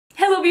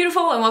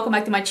beautiful, and welcome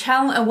back to my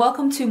channel, and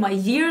welcome to my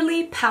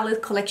yearly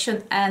palette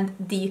collection and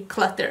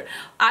declutter.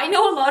 I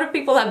know a lot of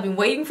people have been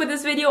waiting for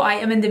this video. I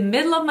am in the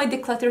middle of my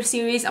declutter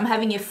series. I'm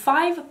having a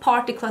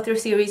 5-part declutter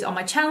series on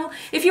my channel.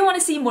 If you want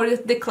to see more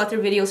declutter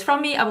videos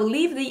from me, I will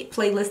leave the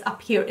playlist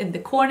up here in the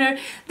corner.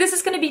 This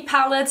is going to be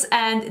palettes,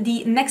 and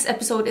the next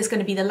episode is going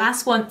to be the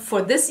last one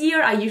for this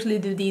year. I usually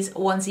do these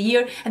once a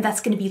year, and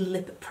that's going to be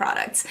lip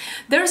products.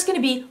 There's going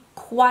to be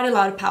quite a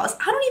lot of palettes.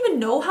 I don't even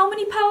know how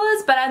many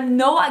palettes, but I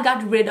know I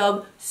got rid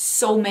of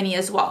so many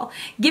as well.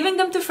 Giving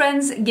them to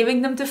friends,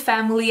 giving them to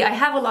family. I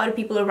have a lot of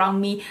people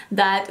around me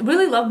that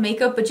really love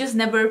makeup but just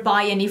never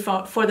buy any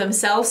for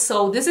themselves,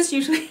 so this is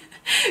usually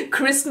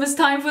Christmas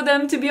time for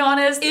them, to be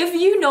honest. If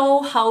you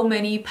know how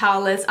many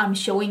palettes I'm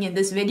showing in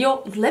this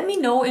video, let me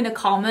know in a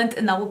comment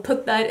and I will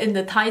put that in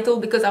the title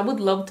because I would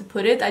love to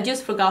put it.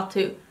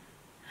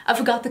 I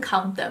forgot to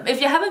count them.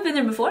 If you haven't been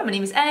there before, my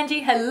name is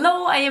Angie.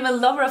 Hello, I am a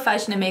lover of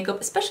fashion and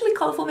makeup, especially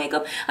colorful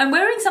makeup. I'm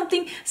wearing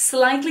something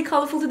slightly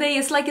colorful today.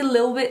 It's like a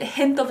little bit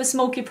hint of a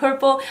smoky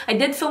purple. I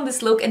did film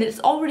this look and it's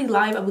already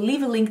live. I will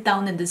leave a link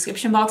down in the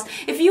description box.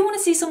 If you want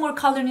to see some more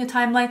color in your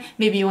timeline,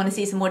 maybe you want to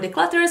see some more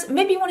declutters,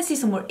 maybe you want to see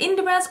some more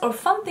indie brands or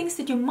fun things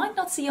that you might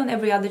not see on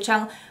every other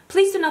channel,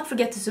 please do not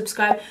forget to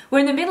subscribe. We're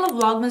in the middle of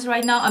Vlogmas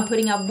right now. I'm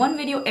putting up one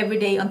video every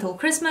day until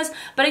Christmas,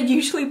 but I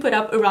usually put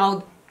up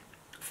around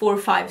 4,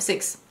 5,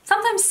 6,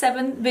 sometimes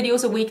 7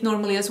 videos a week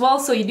normally as well,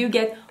 so you do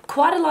get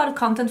quite a lot of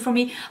content from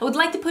me. I would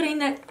like to put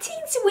in a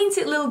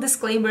teensy-weensy little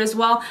disclaimer as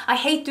well. I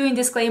hate doing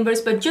disclaimers,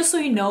 but just so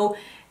you know,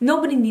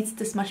 nobody needs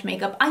this much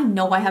makeup. I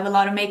know I have a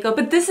lot of makeup,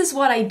 but this is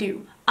what I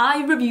do.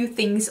 I review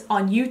things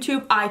on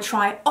YouTube. I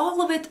try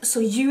all of it so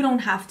you don't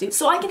have to.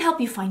 So I can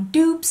help you find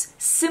dupes,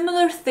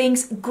 similar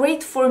things,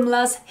 great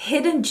formulas,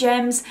 hidden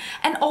gems,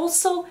 and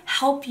also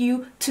help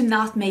you to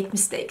not make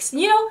mistakes.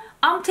 You know,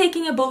 I'm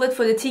taking a bullet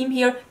for the team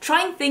here,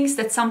 trying things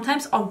that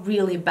sometimes are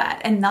really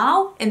bad. And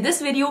now, in this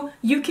video,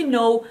 you can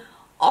know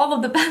all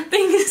of the bad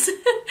things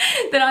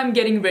that I'm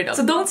getting rid of.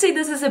 So don't say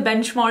this is a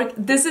benchmark.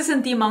 This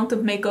isn't the amount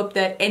of makeup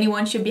that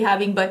anyone should be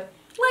having, but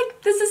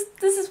like, this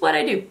is what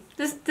I do.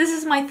 This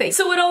is my thing.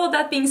 So with all of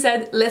that being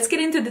said, let's get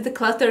into the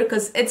declutter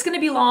because it's gonna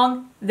be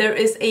long. There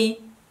is a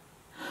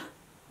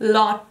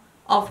lot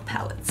of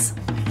palettes.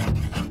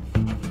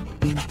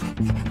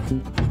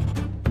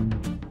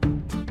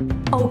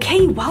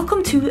 Okay,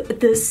 welcome to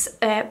this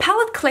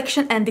palette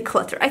collection and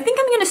declutter. I think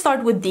I'm gonna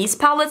start with these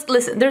palettes.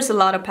 Listen, there's a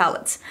lot of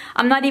palettes.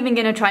 I'm not even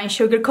gonna try and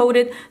sugarcoat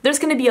it. There's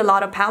gonna be a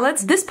lot of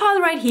palettes. This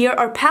palette right here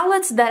are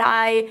palettes that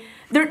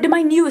they're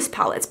my newest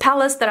palettes.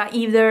 Palettes that I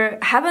either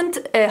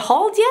haven't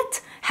hauled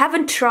yet,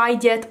 haven't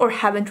tried yet, or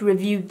haven't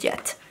reviewed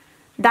yet.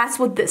 That's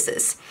what this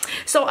is.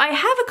 So I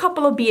have a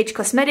couple of BH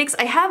Cosmetics.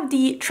 I have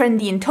the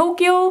Trendy in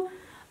Tokyo.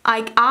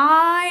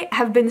 I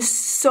have been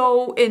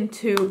so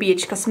into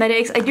BH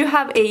Cosmetics. I do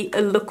have a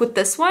look with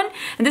this one,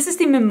 and this is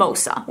the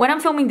Mimosa. When I'm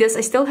filming this,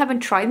 I still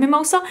haven't tried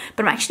Mimosa,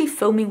 but I'm actually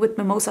filming with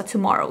Mimosa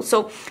tomorrow.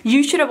 So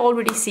you should have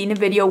already seen a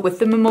video with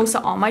the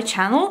Mimosa on my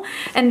channel.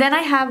 And then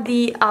I have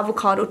the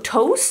Avocado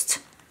Toast.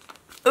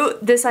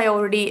 This I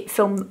already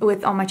filmed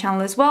with on my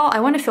channel as well. I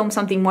want to film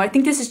something more. I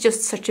think this is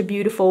just such a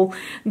beautiful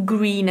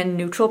green and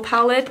neutral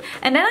palette.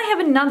 And then I have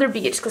another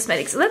BH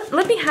Cosmetics.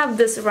 Let me have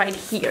this right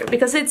here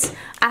because it's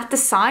at the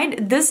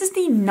side. This is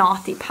the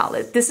Naughty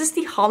palette. This is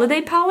the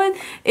holiday palette.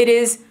 It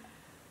is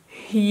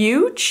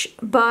huge,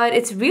 but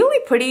it's really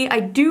pretty. I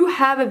do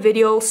have a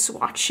video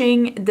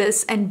swatching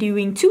this and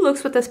doing 2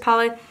 looks with this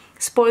palette.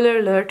 Spoiler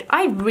alert,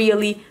 I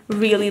really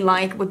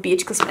like what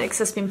BH Cosmetics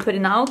has been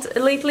putting out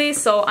lately,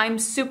 so I'm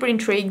super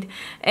intrigued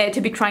to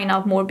be trying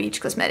out more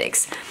BH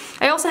Cosmetics.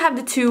 I also have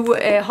the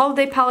 2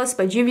 holiday palettes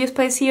by Juvia's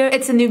Place here.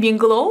 It's a Nubian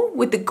Glow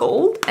with the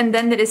gold, and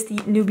then there is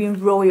the Nubian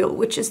Royal,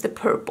 which is the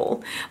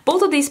purple.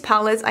 Both of these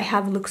palettes I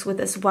have looks with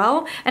as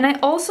well, and I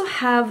also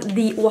have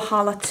the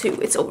Wahala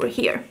 2. It's over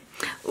here.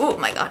 Oh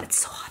my god, it's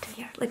so hot in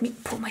here. Let me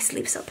pull my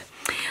sleeves up.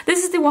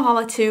 This is the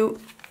Wahala 2.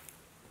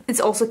 It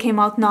also came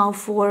out now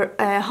for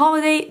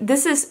holiday.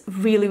 This is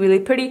really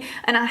pretty,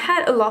 and I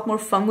had a lot more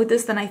fun with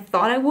this than I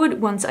thought I would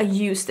once I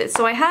used it.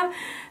 So I have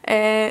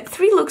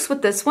 3 looks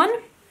with this one,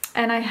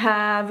 and I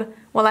have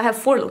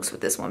 4 looks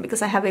with this one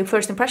because I have a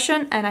first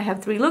impression and I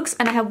have 3 looks,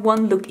 and I have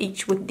 1 look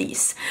each with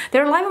these.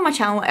 They're live on my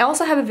channel. I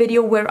also have a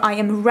video where I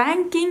am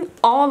ranking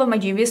all of my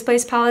Juvia's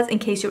Place palettes in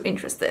case you're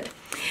interested.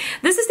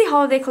 This is the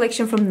holiday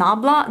collection from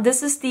Nabla.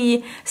 This is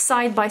the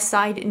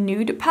side-by-side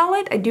nude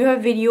palette. I do have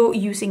a video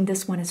using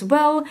this one as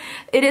well.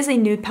 It is a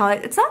nude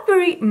palette. It's not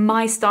very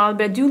my style,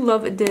 but I do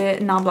love the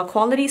Nabla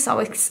quality, so I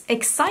was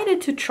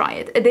excited to try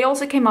it. They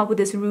also came out with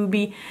this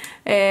Ruby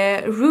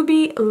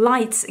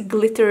Lights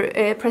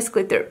glitter press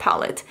glitter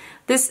palette.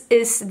 This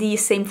is the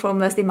same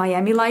formula as the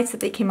Miami Lights that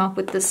they came out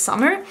with this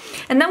summer.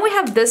 And then we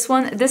have this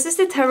one. This is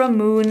the Terra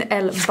Moon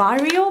El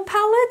Barrio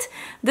palette.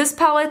 This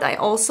palette I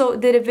also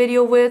did a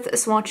video with,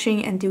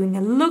 swatching and doing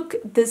a look.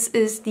 This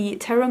is the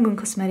Terra Moon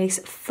Cosmetics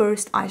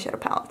first eyeshadow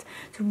palette.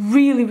 It's a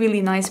really,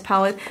 really nice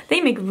palette.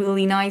 They make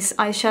really nice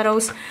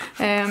eyeshadows.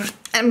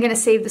 I'm gonna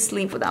save the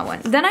sleeve for that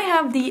one. Then I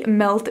have the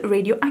Melt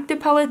Radioactive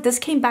palette. This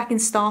came back in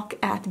stock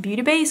at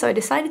Beauty Bay, so I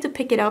decided to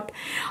pick it up.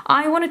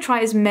 I want to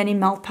try as many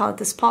melt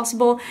palettes as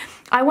possible.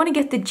 I want to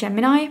get the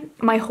Gemini.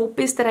 My hope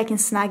is that I can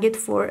snag it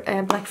for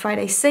a Black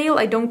Friday sale.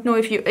 I don't know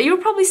if you're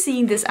probably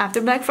seeing this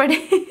after Black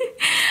Friday.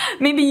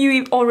 Maybe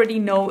you already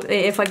know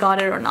if I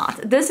got it or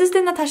not. This is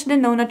the Natasha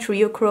Denona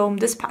Trio Chrome.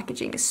 This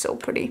packaging is so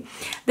pretty.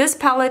 This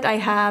palette, I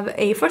have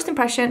a first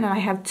impression and I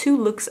have 2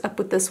 looks up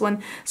with this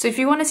one. So if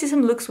you want to see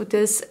some looks with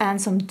this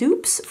and some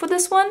dupes for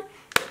this one,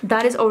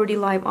 that is already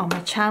live on my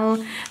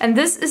channel. And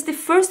this is the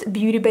first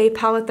Beauty Bay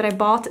palette that I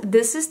bought.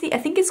 This is the, I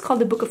think it's called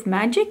the Book of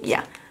Magic.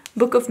 Yeah,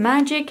 Book of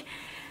Magic.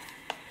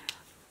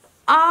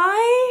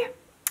 I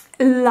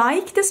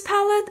like this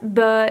palette,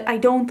 but I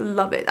don't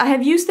love it. I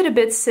have used it a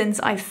bit since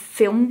I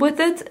filmed with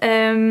it.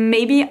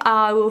 Maybe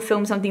I will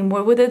film something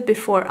more with it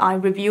before I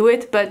review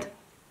it, but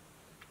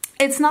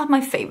it's not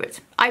my favorite.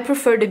 I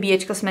prefer the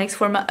BH Cosmetics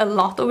format a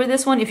lot over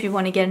this one if you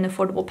want to get an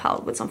affordable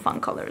palette with some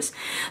fun colors.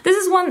 This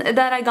is one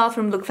that I got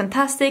from Look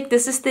Fantastic.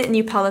 This is the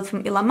new palette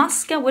from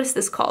Ilamasca. What is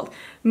this called?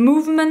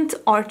 Movement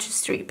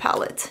Artistry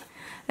palette.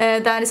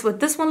 That is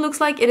what this one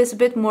looks like. It is a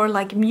bit more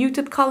like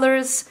muted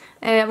colors.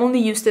 I've only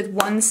used it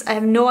once. I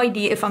have no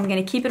idea if I'm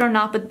gonna keep it or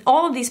not, but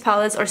all of these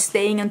palettes are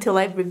staying until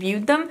I've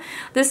reviewed them.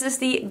 This is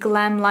the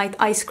Glam Light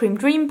Ice Cream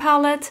Dream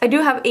palette. I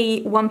do have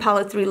a 1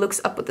 palette 3 looks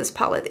up with this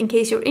palette in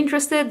case you're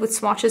interested, with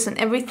swatches and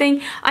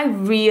everything. I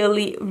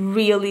really,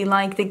 really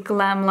like the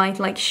Glam Light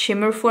like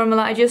shimmer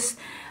formula.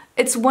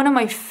 It's one of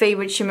my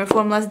favorite shimmer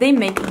formulas. They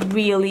make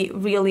really,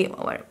 really,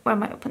 where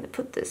am I going to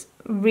put this?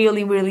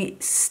 Really, really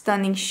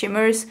stunning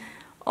shimmers.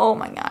 Oh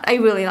my god, I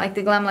really like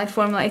the Glam Light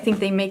formula. I think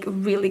they make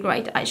really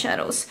great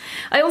eyeshadows.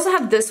 I also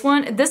have this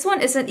one. This one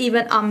isn't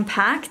even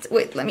unpacked.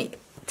 Wait, let me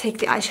take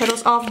the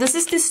eyeshadows off. This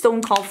is the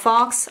Stone Cold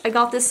Fox. I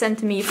got this sent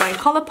to me by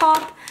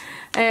Colourpop.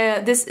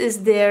 This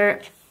is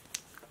the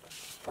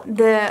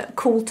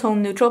Cool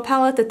Tone Neutral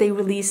palette that they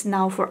released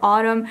now for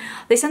autumn.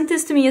 They sent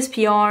this to me as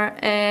PR.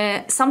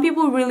 Some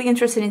people were really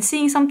interested in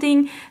seeing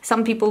something,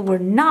 some people were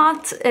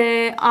not.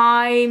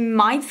 I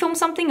might film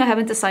something, I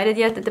haven't decided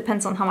yet. It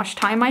depends on how much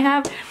time I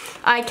have.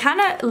 I kind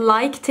of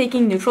like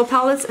taking neutral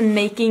palettes and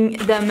making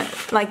them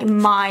like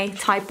my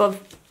type of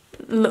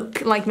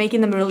look, like making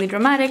them really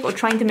dramatic or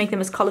trying to make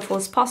them as colorful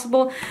as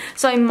possible.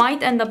 So I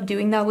might end up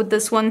doing that with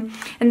this one.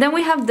 And then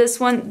we have this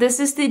one. This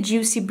is the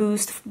Juicy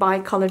Boost by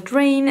Color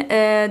Drain.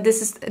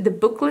 This is the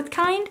booklet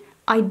kind.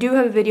 I do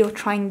have a video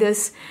trying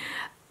this.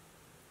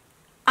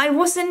 I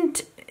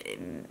wasn't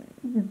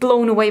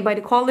blown away by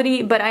the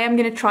quality, but I am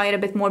gonna try it a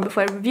bit more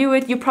before I review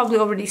it. You probably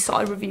already saw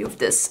a review of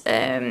this.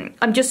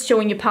 I'm just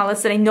showing you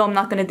palettes that I know I'm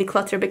not gonna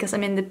declutter because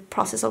I'm in the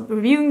process of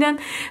reviewing them.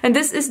 And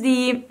this is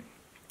the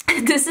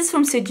this is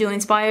from Sigil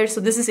Inspired,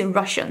 so this is in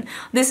Russian.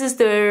 This is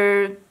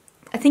their,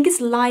 I think it's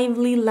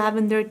Lively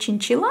Lavender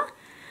Chinchilla.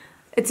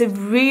 It's a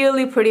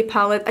really pretty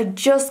palette. I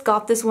just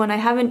got this one. I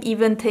haven't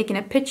even taken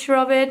a picture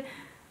of it.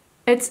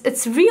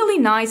 It's really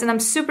nice, and I'm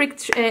super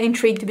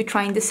intrigued to be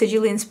trying the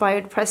Sigil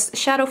Inspired pressed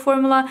shadow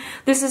formula.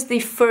 This is the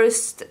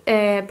first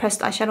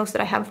pressed eyeshadows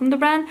that I have from the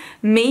brand.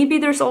 Maybe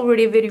there's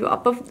already a video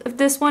up of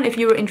this one. If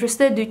you were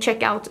interested, do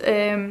check out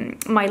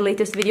my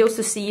latest videos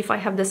to see if I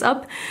have this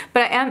up.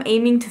 But I am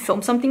aiming to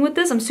film something with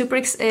this. I'm super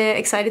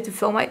excited to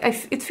film.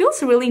 It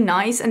feels really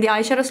nice, and the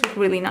eyeshadows look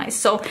really nice.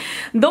 So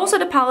those are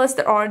the palettes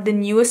that are the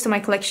newest to my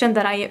collection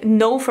that I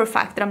know for a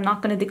fact that I'm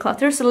not going to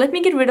declutter. So let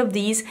me get rid of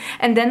these,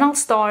 and then I'll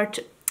start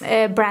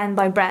brand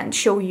by brand,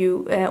 show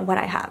you what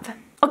I have.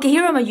 Okay,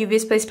 here are my UV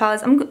Space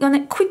palettes. I'm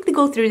gonna quickly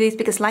go through these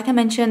because, like I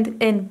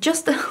mentioned in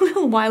just a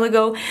little while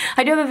ago,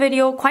 I do have a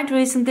video quite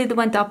recently that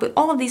went up with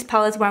all of these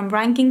palettes where I'm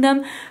ranking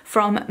them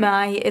from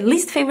my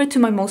least favorite to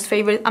my most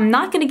favorite. I'm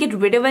not gonna get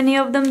rid of any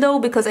of them though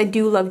because I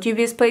do love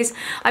Juvia's Place.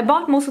 I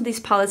bought most of these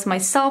palettes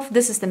myself.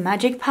 This is the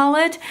Magic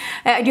palette.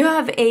 I do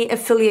have a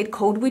affiliate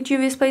code with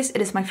Juvia's Place.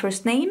 It is my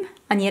first name,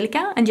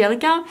 Angelica, and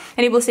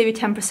it will save you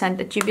 10%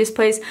 at Juvia's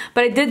Place.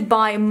 But I did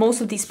buy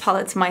most of these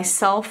palettes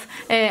myself.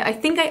 I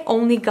think I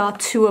only got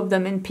 2 of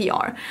them in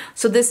PR.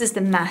 So this is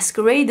the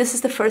Masquerade. This is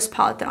the first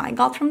palette that I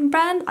got from the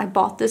brand. I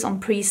bought this on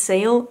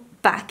pre-sale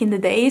back in the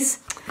days.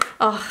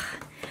 Ugh,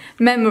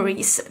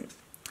 memories.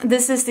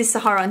 This is the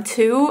Saharan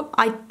 2.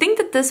 I think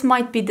that this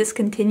might be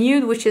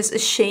discontinued, which is a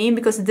shame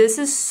because this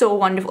is so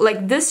wonderful.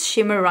 Like this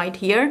shimmer right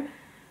here.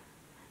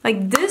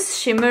 Like this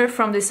shimmer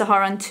from the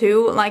Saharan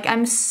 2. Like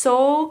I'm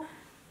so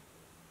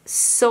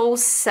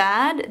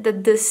sad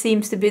that this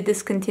seems to be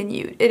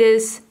discontinued. It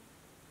is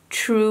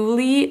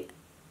truly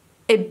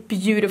a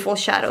beautiful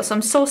shadow, so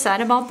I'm so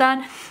sad about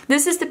that.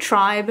 This is the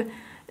Tribe.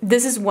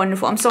 This is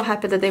wonderful. I'm so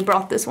happy that they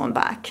brought this one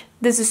back.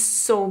 This is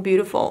so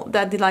beautiful.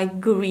 That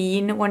like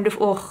green,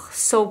 wonderful, oh,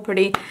 so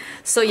pretty.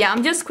 So yeah,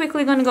 I'm just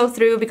quickly gonna go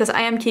through because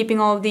I am keeping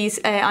all of these.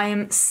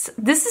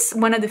 This is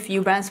one of the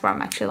few brands where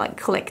I'm actually like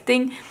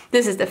collecting.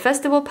 This is the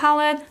Festival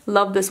palette.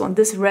 Love this one.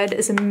 This red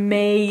is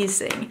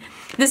amazing.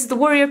 This is the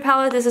Warrior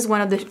palette. This is one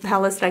of the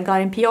palettes that I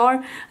got in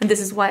PR, and this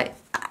is why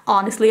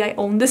honestly I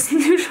own this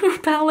neutral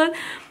palette.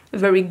 A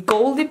very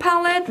goldy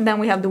palette. Then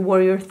we have the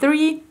Warrior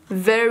 3,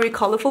 very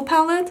colorful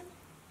palette.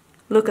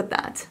 Look at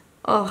that.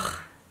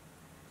 Oh,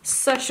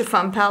 such a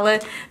fun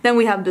palette. Then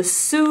we have the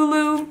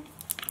Zulu,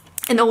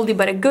 an oldie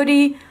but a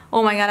goodie.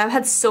 Oh my god, I've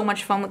had so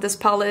much fun with this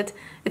palette.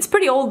 It's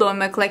pretty old though in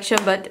my collection,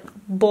 but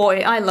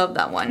boy, I love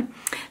that one.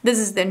 This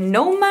is the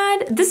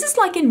Nomad. This is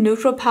like a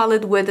neutral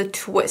palette with a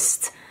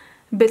twist.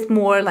 A bit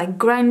more like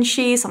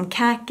grungy, some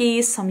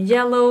khakis, some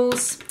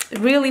yellows.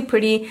 Really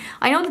pretty.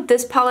 I know that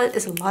this palette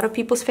is a lot of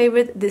people's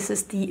favorite. This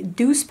is the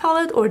Deuce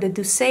palette or the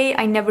Douce.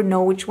 I never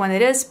know which one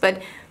it is,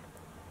 but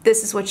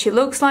this is what she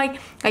looks like.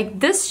 Like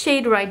this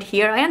shade right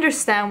here, I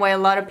understand why a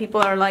lot of people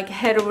are like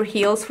head over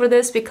heels for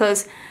this,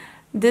 because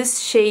this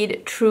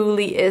shade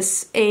truly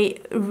is a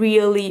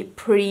really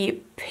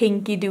pretty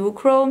pinky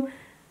duochrome.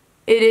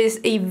 It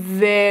is a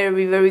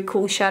very, very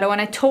cool shadow,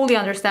 and I totally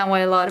understand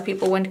why a lot of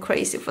people went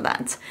crazy for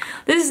that.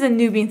 This is the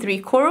Nubian 3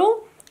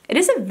 Coral. It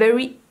is a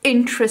very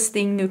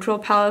interesting neutral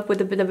palette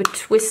with a bit of a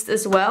twist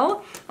as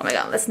well. Oh my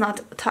god, let's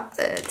not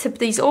tip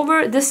these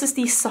over. This is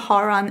the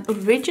Saharan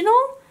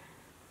Original.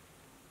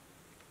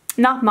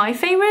 Not my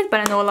favorite,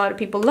 but I know a lot of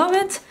people love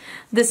it.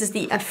 This is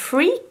the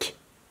Afrique.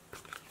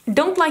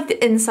 Don't like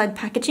the inside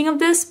packaging of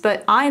this,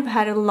 but I've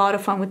had a lot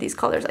of fun with these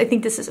colors. I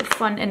think this is a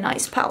fun and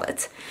nice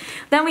palette.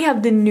 Then we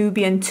have the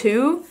Nubian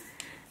 2.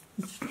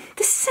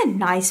 This is a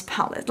nice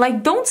palette.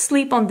 Like, don't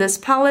sleep on this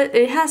palette.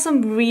 It has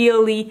some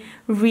really,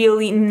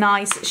 really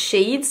nice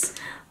shades.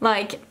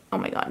 Like, oh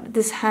my god,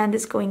 this hand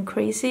is going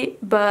crazy,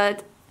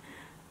 but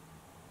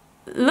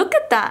look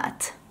at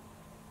that.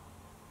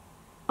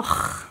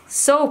 Oh,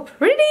 so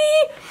pretty.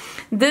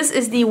 This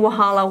is the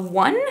Wahala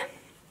 1.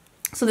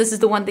 So this is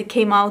the one that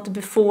came out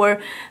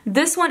before.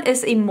 This one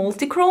is a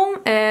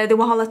multichrome. The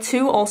Wahala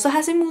 2 also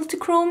has a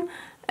multichrome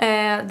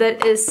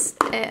that is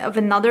of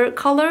another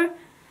color.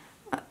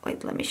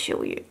 Wait, let me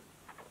show you.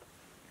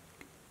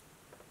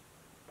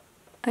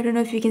 I don't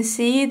know if you can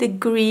see the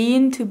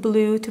green to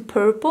blue to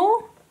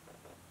purple.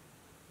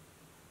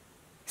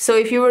 So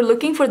if you were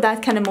looking for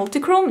that kind of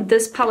multichrome,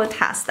 this palette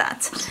has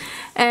that.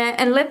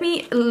 And let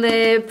me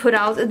put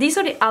out, these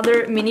are the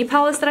other mini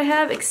palettes that I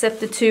have,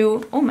 except the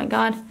two, oh my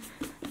god,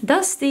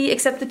 dusty,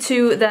 except the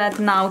two that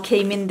now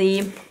came in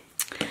the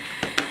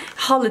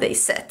holiday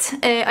set.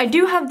 I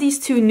do have these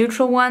two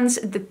neutral ones,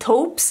 the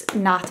taupes,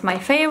 not my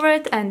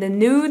favorite, and the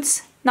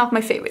nudes, not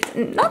my favorite.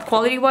 Not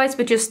quality-wise,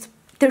 but just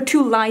they're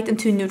too light and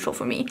too neutral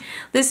for me.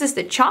 This is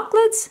the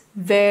chocolates,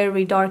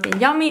 very dark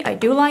and yummy. I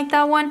do like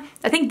that one.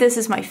 I think this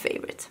is my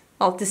favorite.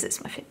 Well, this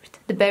is my favorite.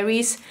 The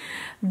berries.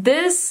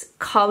 This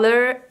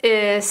color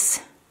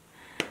is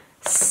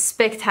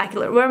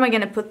spectacular. Where am I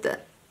gonna put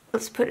that?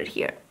 Let's put it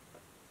here.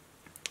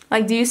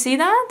 Like, do you see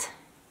that?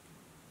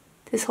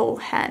 This whole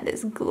hand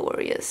is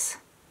glorious.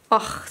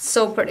 Oh,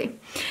 so pretty.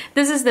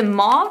 This is the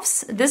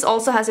mauves. This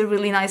also has a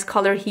really nice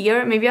color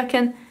here. Maybe I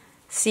can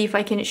see if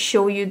I can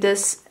show you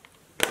this.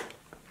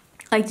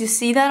 Like, do you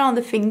see that on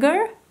the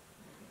finger?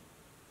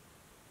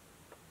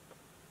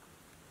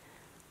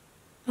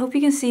 I hope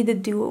you can see the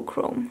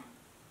duochrome.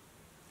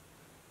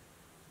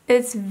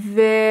 It's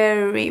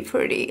very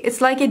pretty. It's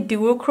like a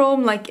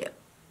duochrome, like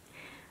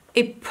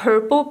a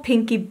purple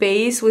pinky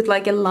base with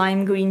like a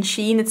lime green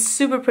sheen. It's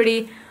super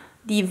pretty.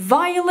 The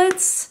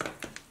violets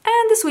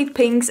and the sweet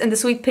pinks. And the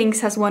sweet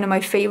pinks has one of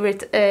my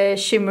favorite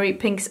shimmery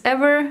pinks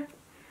ever.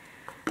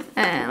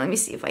 And let me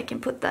see if I can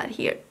put that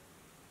here.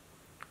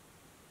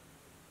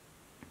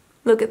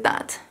 Look at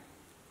that.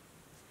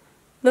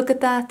 Look at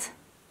that.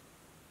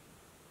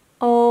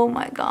 Oh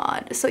my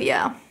god. So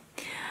yeah.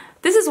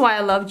 This is why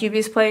I love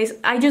Juvia's Place.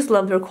 I just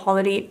love their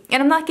quality.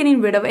 And I'm not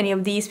getting rid of any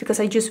of these because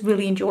I just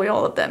really enjoy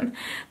all of them.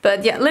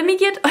 But yeah, let me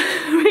get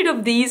rid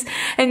of these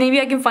and maybe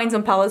I can find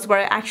some palettes where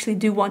I actually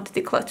do want to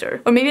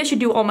declutter. Or maybe I should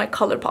do all my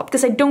Colourpop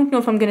because I don't know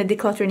if I'm gonna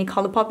declutter any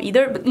Colourpop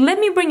either. But let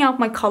me bring out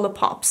my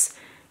Colourpops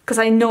because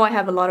I know I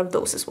have a lot of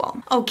those as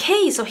well.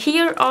 Okay, so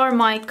here are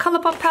my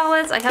Colourpop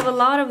palettes. I have a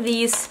lot of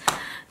these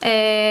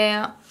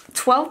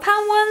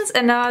 12-pound ones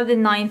and now the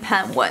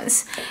 9-pound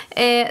ones.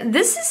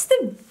 This is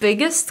the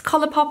biggest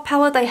Colourpop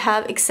palette I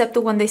have, except the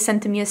one they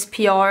sent to me as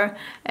PR,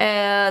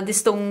 the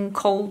Stone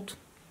Cold.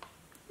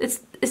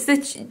 It's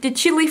the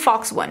Chili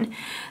Fox one.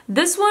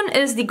 This one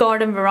is the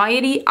Garden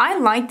Variety. I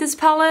like this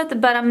palette,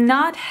 but I'm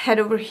not head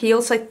over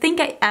heels, so I think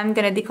I am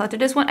gonna declutter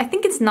this one. I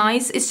think it's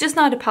nice. It's just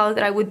not a palette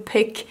that I would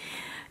pick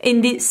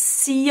in the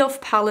sea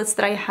of palettes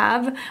that I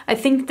have. I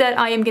think that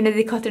I am gonna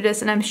declutter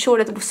this and I'm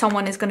sure that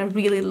someone is gonna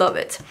really love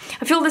it.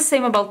 I feel the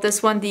same about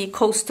this one, the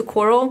Coast to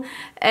Coral.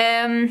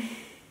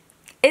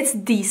 It's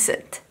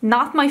decent.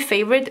 Not my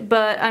favorite,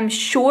 but I'm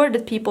sure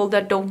that people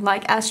that don't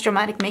like as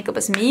dramatic makeup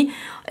as me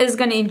is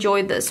gonna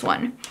enjoy this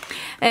one.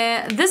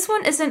 This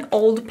one is an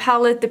old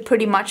palette, the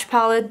Pretty Much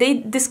palette. They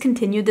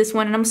discontinued this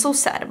one and I'm so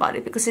sad about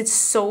it because it's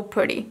so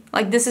pretty.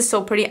 Like, this is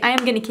so pretty. I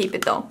am gonna keep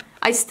it though.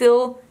 I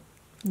still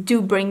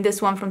do bring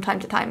this one from time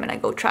to time when I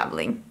go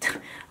traveling.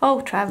 Oh,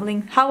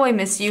 traveling. How I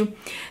miss you.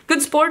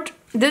 Good sport.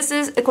 This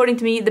is, according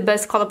to me, the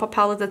best Colourpop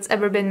palette that's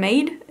ever been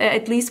made,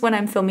 at least when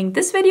I'm filming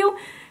this video.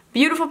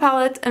 Beautiful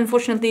palette,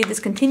 unfortunately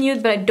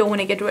discontinued, but I don't want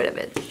to get rid of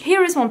it.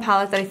 Here is one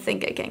palette that I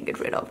think I can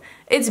get rid of.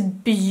 It's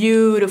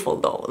beautiful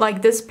though,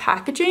 like this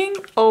packaging,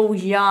 oh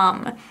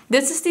yum.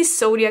 This is the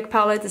Zodiac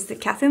palette, it's the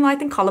Kathleen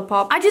Light and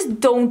Colourpop. I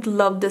just don't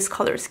love this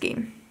color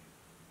scheme.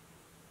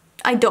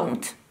 I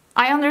don't.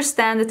 I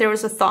understand that there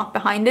was a thought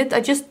behind it,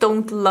 I just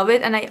don't love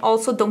it, and I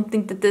also don't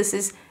think that this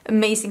is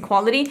amazing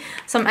quality.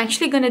 So I'm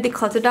actually gonna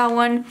declutter that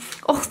one.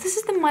 Oh, this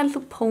is the My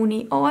Little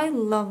Pony. Oh, I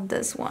love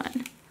this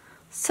one.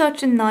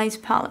 Such a nice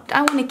palette.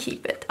 I want to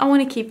keep it. I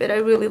want to keep it. I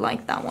really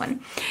like that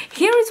one.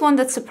 Here is one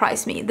that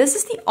surprised me. This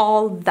is the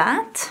All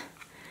That.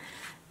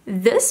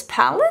 This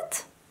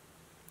palette,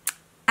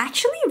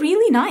 actually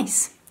really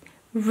nice.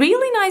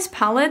 Really nice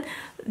palette.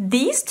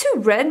 These two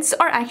reds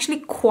are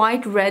actually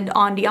quite red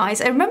on the eyes.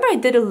 I remember I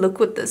did a look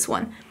with this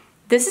one.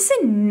 This is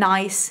a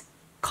nice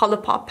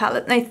Colourpop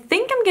palette. And I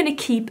think I'm going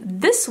to keep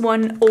this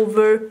one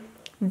over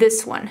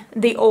this one,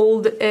 the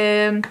old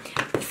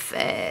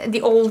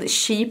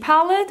She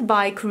palette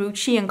by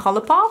Carucci and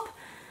Colourpop.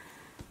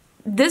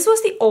 This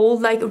was the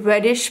old like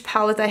reddish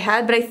palette I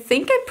had, but I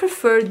think I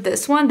preferred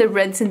this one. The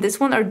reds in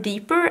this one are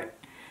deeper,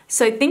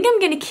 so I think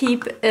I'm gonna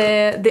keep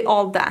the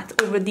All That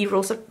over the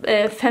Rosa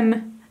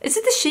Femme. Is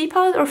it the She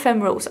palette or Femme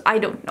Rose? I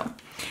don't know.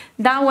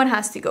 That one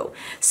has to go.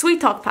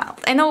 Sweet Talk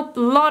palette. I know a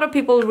lot of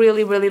people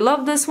really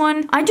love this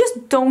one. I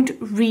just don't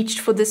reach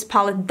for this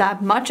palette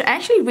that much. I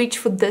actually reach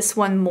for this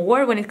one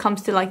more when it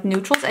comes to like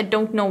neutrals. I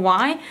don't know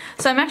why.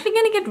 So I'm actually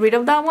gonna get rid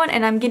of that one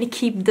and I'm gonna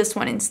keep this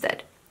one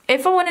instead.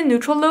 If I want a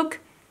neutral look,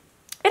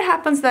 it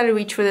happens that I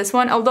reach for this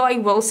one. Although I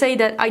will say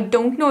that I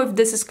don't know if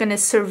this is gonna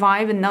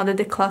survive another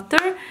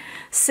declutter,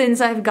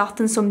 since I've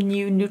gotten some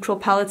new neutral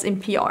palettes in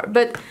PR,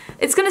 but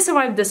it's gonna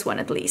survive this one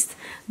at least.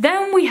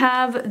 Then we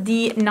have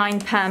the 9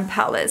 Pan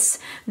palettes.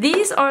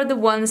 These are the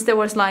ones that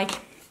was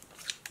like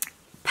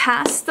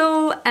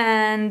pastel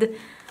and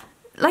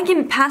like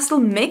in pastel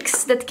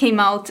mix that came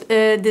out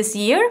this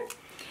year.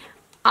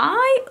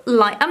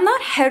 I'm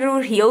not head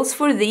over heels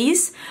for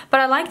these, but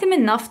I like them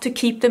enough to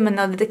keep them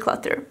another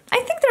declutter. I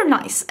think they're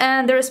nice,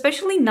 and they're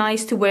especially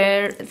nice to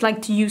wear,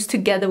 like to use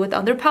together with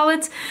other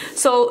palettes.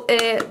 So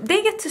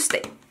they get to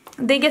stay.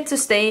 They get to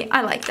stay.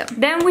 I like them.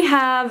 Then we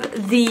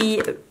have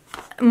the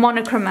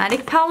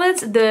monochromatic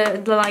palettes,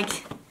 the like,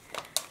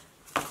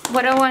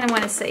 what do I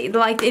want to say? The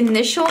like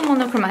initial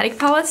monochromatic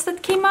palettes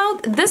that came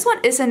out. This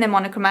one isn't a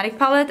monochromatic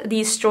palette,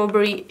 the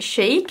Strawberry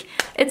Shake.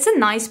 It's a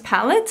nice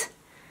palette,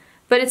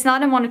 but it's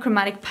not a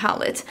monochromatic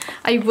palette.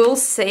 I will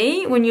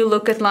say, when you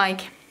look at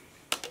like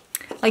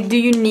do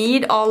you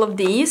need all of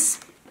these?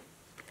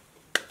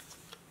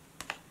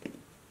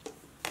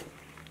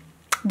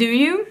 Do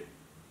you?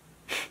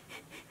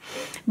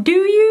 Do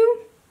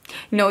you?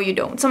 No, you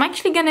don't. So I'm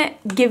actually gonna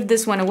give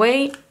this one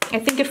away. I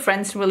think a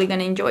friend's really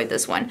gonna enjoy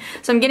this one.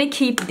 So I'm gonna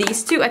keep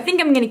these two. I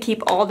think I'm gonna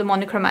keep all the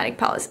monochromatic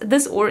palettes.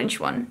 This orange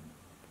one,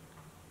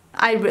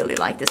 I really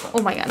like this one.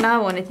 Oh my god, now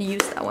I wanted to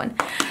use that one.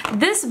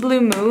 This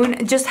Blue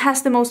Moon just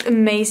has the most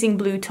amazing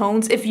blue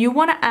tones. If you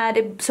want to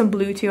add some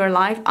blue to your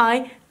life,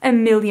 I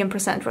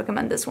 1,000,000%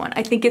 recommend this one.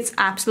 I think it's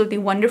absolutely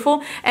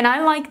wonderful. And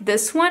I like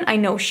this one, I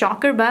know,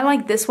 shocker, but I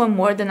like this one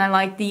more than I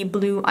like the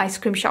Blue Ice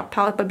Cream Shop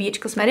palette by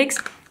BH Cosmetics.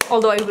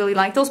 Although I really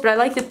like those, but I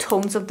like the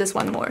tones of this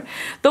one more.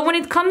 Though when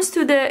it comes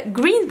to the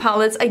green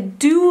palettes, I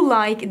do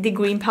like the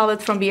green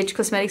palette from BH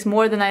Cosmetics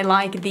more than I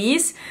like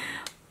these.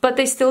 But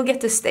they still get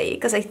to stay,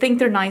 because I think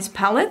they're nice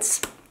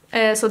palettes.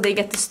 So they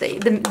get to stay.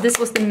 This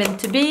was the Mint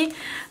to Be.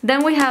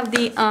 Then we have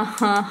the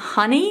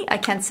Honey. I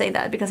can't say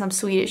that because I'm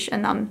Swedish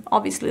and I'm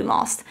obviously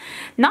lost.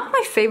 Not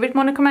my favorite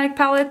monochromatic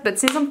palette, but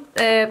since I'm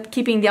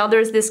keeping the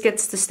others, this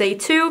gets to stay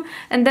too.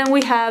 And then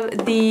we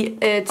have the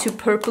two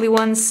purpley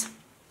ones.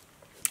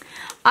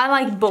 I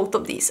like both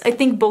of these. I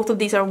think both of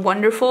these are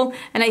wonderful,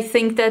 and I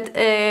think that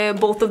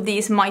both of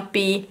these might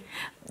be...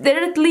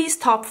 They're at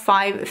least top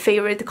 5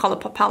 favorite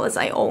Colourpop palettes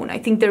I own. I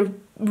think they're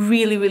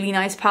really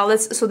nice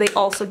palettes, so they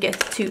also get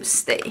to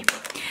stay.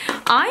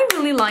 I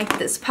really like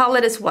this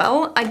palette as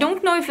well. I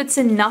don't know if it's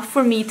enough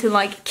for me to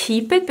like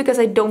keep it, because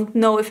I don't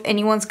know if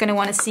anyone's gonna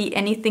want to see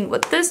anything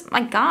with this.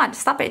 My god,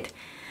 stop it.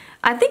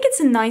 I think it's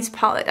a nice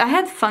palette. I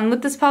had fun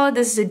with this palette.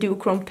 This is a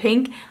duochrome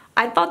pink.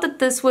 I thought that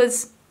this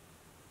was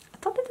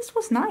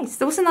nice.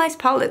 That was a nice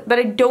palette, but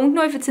I don't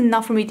know if it's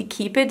enough for me to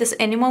keep it. Does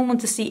anyone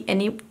want to see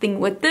anything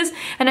with this?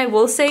 And I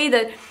will say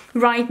that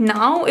right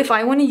now, if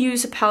I want to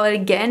use a palette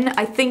again,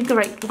 I think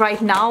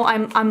right now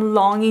I'm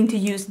longing to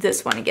use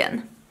this one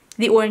again.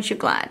 The Orange You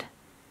Glad.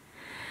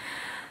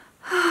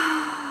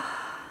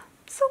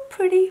 So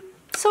pretty.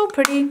 So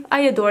pretty.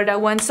 I adore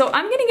that one. So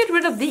I'm gonna get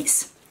rid of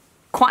these.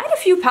 quite a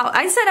few palettes.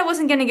 I said I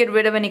wasn't gonna get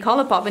rid of any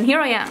Colourpop, and here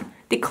I am,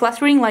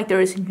 decluttering like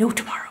there is no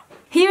tomorrow.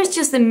 Here's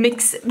just a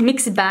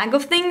mixed bag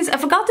of things. I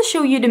forgot to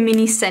show you the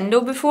mini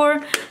Sendo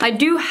before. I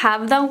do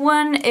have that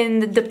one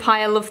in the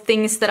pile of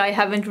things that I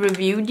haven't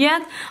reviewed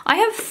yet. I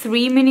have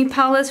 3 mini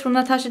palettes from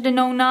Natasha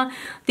Denona.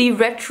 The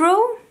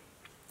Retro,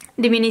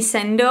 the mini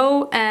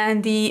Sendo,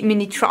 and the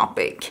mini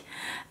Tropic.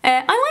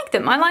 I like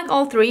them. I like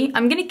all 3.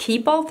 I'm gonna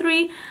keep all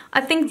 3.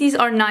 I think these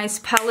are nice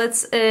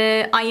palettes.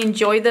 I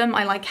enjoy them.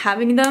 I like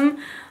having them.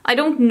 I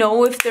don't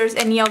know if there's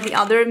any of the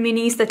other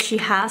minis that she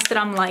has that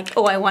I'm like,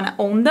 oh, I want to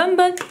own them,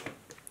 but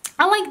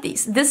I like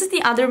these. This is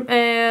the other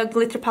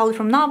glitter palette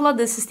from Nabla.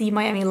 This is the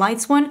Miami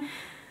Lights one.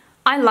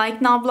 I like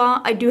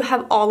Nabla. I do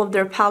have all of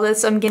their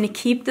palettes, so I'm gonna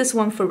keep this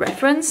one for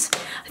reference.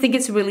 I think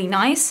it's really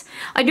nice.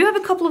 I do have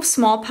a couple of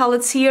small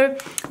palettes here.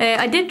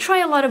 I did try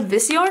a lot of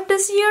Viseart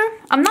this year.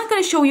 I'm not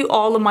gonna show you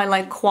all of my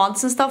like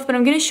quads and stuff, but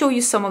I'm gonna show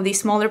you some of these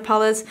smaller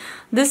palettes.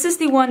 This is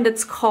the one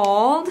that's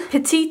called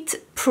Petite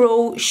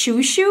Pro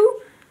Shoo Shoo.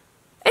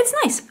 It's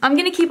nice. I'm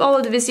gonna keep all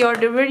of the Viseart.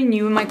 They're very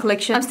new in my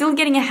collection. I'm still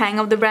getting a hang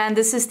of the brand.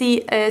 This is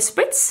the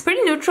Spritz.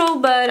 Pretty neutral,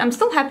 but I'm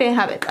still happy I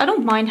have it. I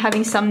don't mind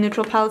having some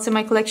neutral palettes in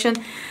my collection.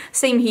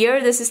 Same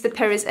here. This is the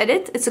Paris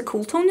Edit. It's a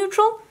cool tone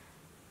neutral.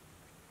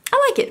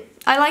 I like it.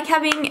 I like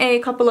having a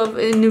couple of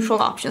neutral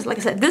options. Like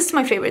I said, this is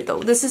my favorite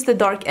though. This is the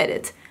Dark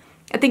Edit.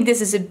 I think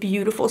this is a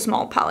beautiful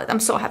small palette. I'm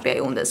so happy I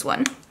own this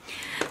one.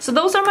 So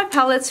those are my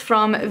palettes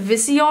from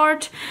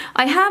Viseart.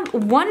 I have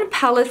one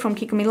palette from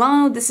Kiko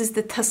Milano. This is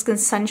the Tuscan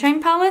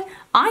Sunshine palette.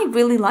 I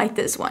really like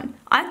this one.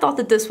 I thought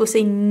that this was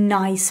a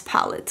nice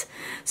palette.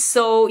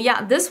 So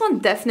yeah, this one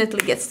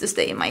definitely gets to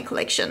stay in my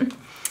collection.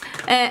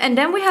 And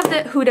then we have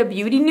the Huda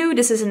Beauty Nude.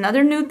 This is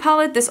another nude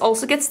palette. This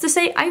also gets to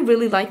stay. I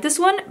really like this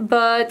one,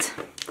 but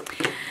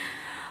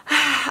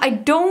I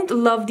don't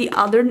love the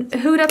other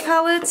Huda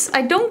palettes.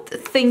 I don't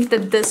think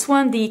that this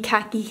one, the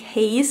Khaki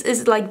Haze,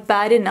 is like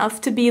bad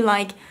enough to be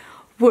like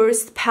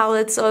worst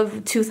palettes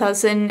of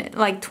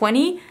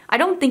 2020. I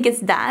don't think it's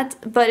that,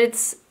 but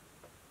it's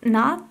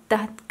not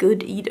that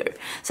good either.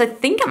 So I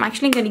think I'm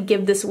actually going to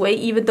give this away,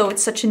 even though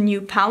it's such a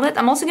new palette.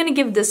 I'm also going to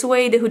give this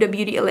away, the Huda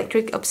Beauty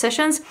Electric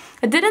Obsessions.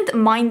 I didn't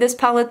mind this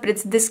palette, but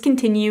it's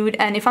discontinued,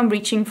 and if I'm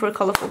reaching for a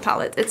colorful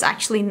palette, it's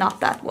actually not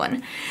that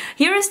one.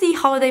 Here is the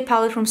holiday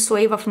palette from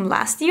Sueva from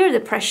last year,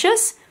 the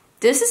Precious.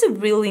 This is a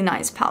really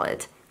nice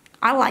palette.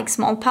 I like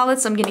small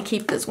palettes, so I'm gonna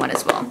keep this one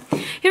as well.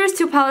 Here's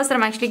 2 palettes that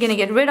I'm actually gonna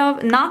get rid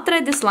of. Not that I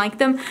dislike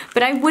them,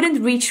 but I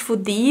wouldn't reach for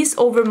these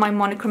over my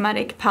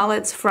monochromatic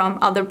palettes from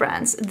other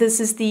brands. This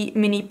is the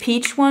Mini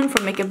Peach one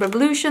from Makeup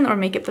Revolution or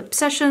Makeup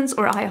Obsessions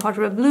or I Heart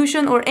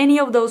Revolution or any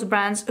of those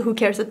brands, who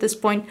cares at this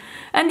point,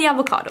 and the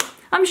Avocado.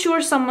 I'm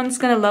sure someone's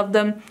gonna love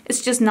them,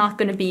 it's just not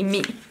gonna be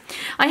me.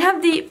 I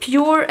have the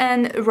Pure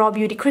and Raw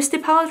Beauty Christy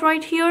palette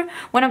right here.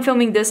 When I'm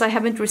filming this, I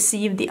haven't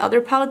received the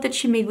other palette that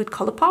she made with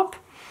Colourpop.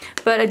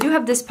 But I do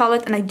have this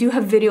palette, and I do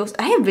have videos.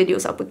 I have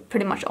videos up with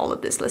pretty much all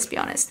of this, let's be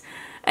honest.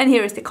 And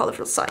here is the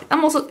colorful side.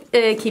 I'm also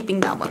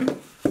keeping that one.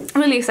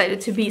 I'm really excited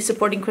to be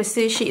supporting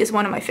Christy. She is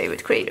one of my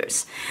favorite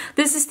creators.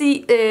 This is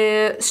the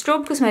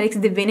Strobe Cosmetics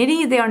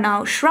Divinity. They are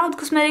now Shroud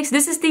Cosmetics.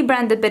 This is the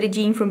brand that Betty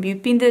Jean from Beauty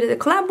Bean did a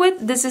collab with.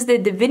 This is the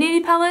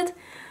Divinity palette.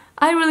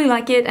 I really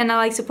like it, and I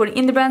like supporting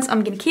indie brands.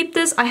 I'm gonna keep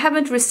this. I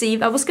haven't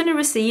received, I was gonna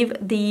receive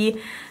the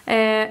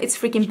It's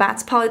Freaking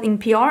Bats palette in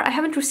PR. I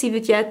haven't received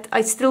it yet. I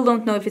still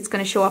don't know if it's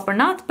gonna show up or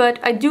not, but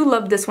I do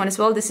love this one as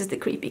well. This is the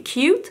Creepy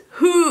Cute.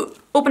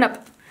 Open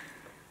up.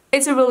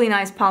 It's a really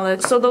nice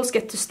palette, so those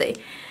get to stay.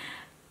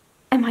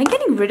 Am I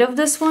getting rid of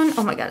this one?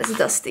 Oh my god, it's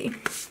dusty.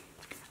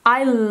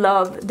 I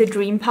love the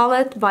Dream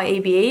palette by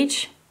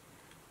ABH.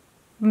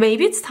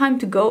 Maybe it's time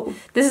to go.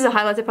 This is a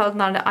highlighter palette,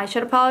 not an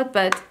eyeshadow palette,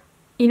 but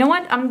you know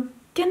what? I'm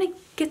gonna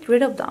get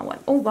rid of that one.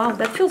 Oh wow,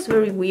 that feels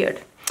very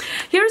weird.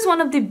 Here's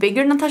one of the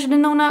bigger Natasha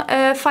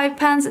Denona 5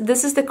 pans.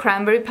 This is the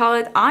Cranberry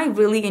palette. I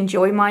really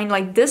enjoy mine.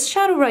 Like, this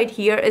shadow right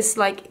here is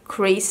like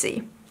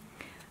crazy.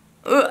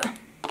 Ugh.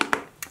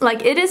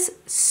 Like, it is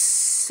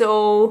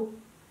so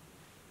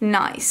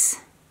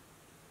nice.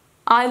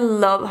 I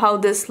love how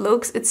this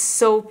looks. It's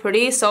so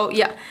pretty. So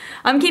yeah,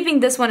 I'm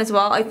keeping this one as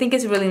well. I think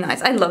it's really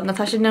nice. I love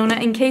Natasha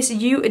Denona, in case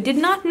you did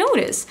not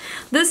notice.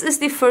 This is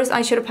the first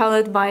eyeshadow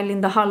palette by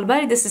Linda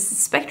Hallberg. This is the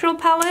Spectral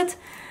palette.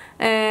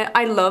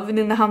 I love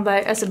Linda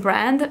Hallberg as a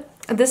brand.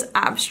 This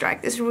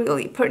abstract is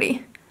really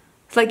pretty.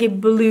 It's like a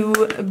blue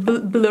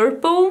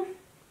blurple.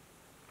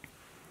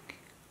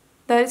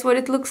 That is what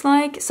it looks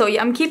like. So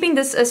yeah, I'm keeping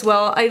this as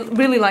well. I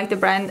really like the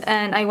brand,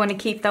 and I want to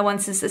keep that one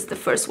since it's the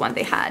first one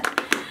they had.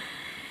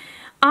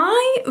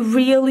 I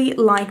really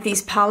like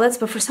these palettes,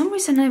 but for some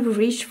reason I never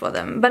reached for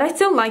them. But I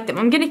still like them.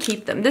 I'm gonna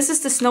keep them. This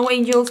is the Snow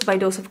Angels by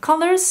Dose of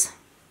Colors.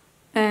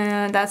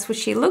 That's what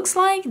she looks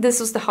like.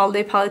 This was the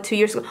holiday palette 2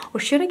 years ago. Or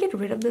should I get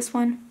rid of this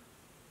one?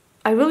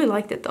 I really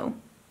liked it though.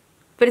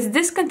 But it's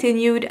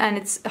discontinued, and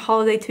it's a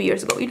holiday 2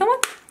 years ago. You know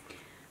what?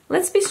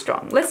 let's be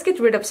strong. Let's get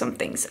rid of some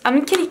things.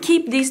 I'm gonna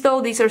keep these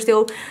though. These are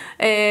still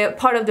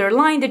part of their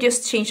line. They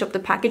just changed up the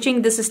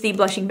packaging. This is the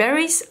Blushing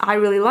Berries. I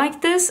really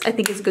like this. I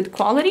think it's good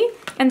quality.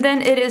 And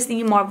then it is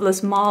the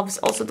Marvelous Mauves,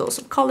 also those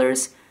of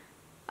colors.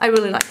 I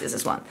really like this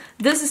as well.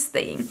 This is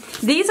staying.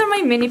 These are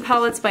my mini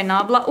palettes by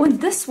Nabla. Oh, and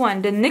this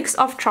one, the NYX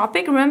Off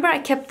Tropic. Remember I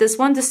kept this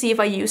one to see if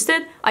I used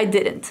it? I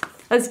didn't.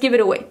 Let's give it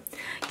away.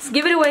 Let's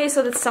give it away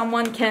so that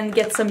someone can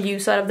get some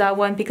use out of that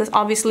one, because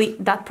obviously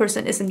that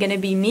person isn't gonna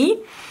be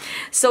me.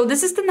 So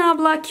this is the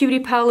Nabla Cutie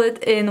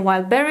palette in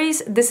Wild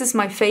Berries. This is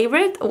my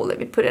favorite. Oh, let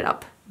me put it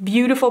up.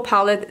 Beautiful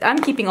palette. I'm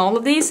keeping all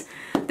of these.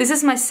 This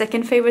is my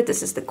second favorite.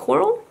 This is the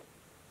Coral.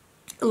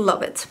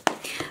 Love it.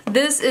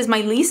 This is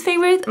my least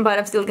favorite, but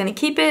I'm still gonna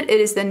keep it. It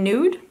is the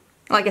Nude.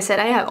 Like I said,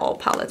 I have all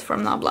palettes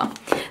from Nabla.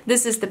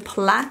 This is the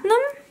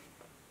Platinum.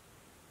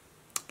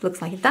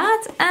 Looks like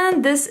that.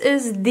 And this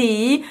is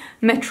the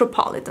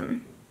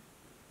Metropolitan.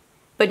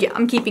 But yeah,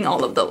 I'm keeping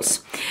all of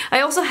those.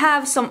 I also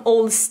have some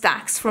old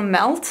stacks from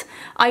Melt.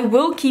 I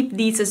will keep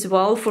these as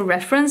well for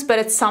reference, but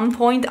at some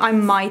point I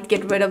might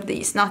get rid of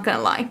these, not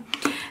gonna lie.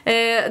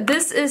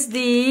 This is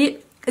the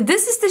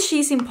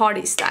She's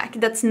Party stack.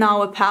 That's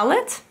now a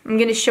palette. I'm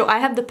gonna show, I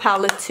have the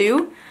palette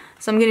too,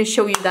 so I'm gonna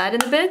show you that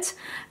in a bit.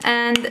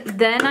 And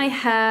then I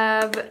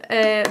have,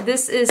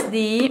 this is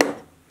the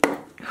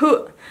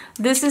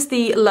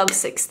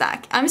Lovesick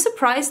stack. I'm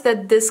surprised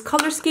that this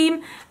color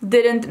scheme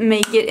didn't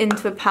make it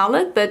into a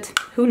palette, but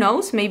who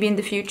knows, maybe in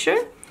the future.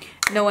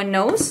 No one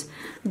knows.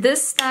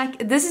 This stack,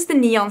 this is the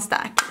Neon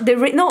stack. The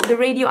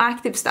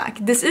Radioactive stack.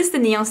 This is the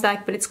Neon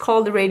stack, but it's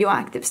called the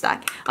Radioactive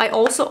stack. I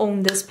also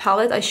own this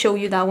palette. I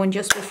showed you that one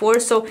just before.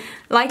 So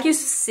like you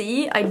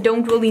see, I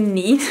don't really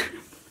need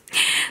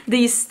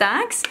these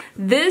stacks.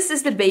 This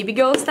is the Baby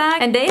Girl stack,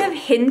 and they have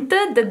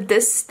hinted that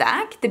this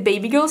stack, the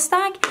Baby Girl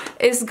stack,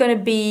 is gonna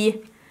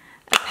be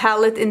a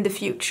palette in the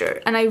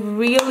future, and I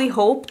really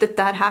hope that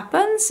that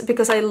happens,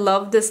 because I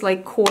love this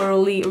like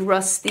corally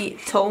rusty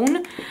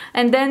tone.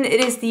 And then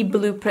it is the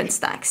Blueprint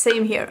stack,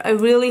 same here. I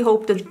really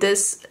hope that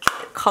this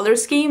color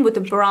scheme with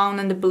the brown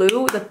and the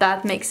blue,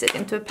 that makes it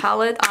into a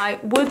palette. I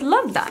would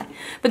love that,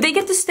 but they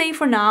get to stay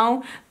for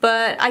now.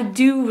 But I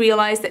do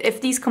realize that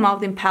if these come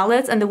out in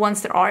palettes, and the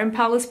ones that are in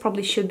palettes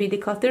probably should be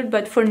decluttered,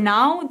 but for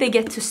now they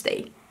get to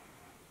stay.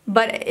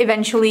 But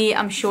eventually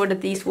I'm sure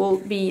that these will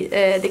be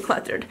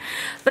decluttered.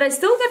 But I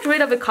still got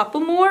rid of a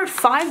couple more,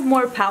 5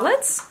 more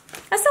palettes.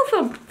 I still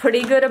feel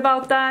pretty good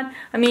about that.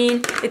 I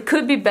mean, it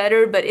could be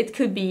better, but it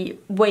could be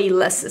way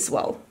less as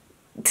well.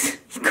 It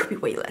could be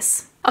way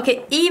less.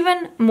 Okay,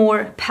 even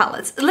more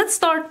palettes. Let's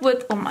start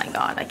with, oh my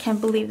god, I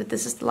can't believe that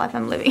this is the life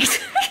I'm living.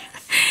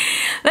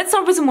 Let's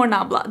start with some more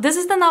Nabla. This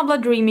is the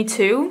Nabla Dreamy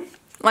 2.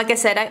 Like I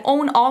said, I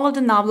own all of the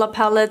Nabla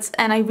palettes,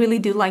 and I really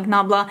do like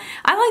Nabla.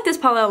 I like this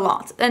palette a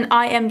lot, and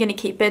I am gonna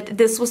keep it.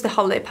 This was the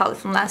holiday palette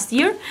from last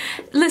year.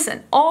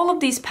 Listen, all of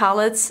these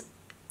palettes,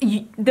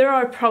 there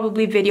are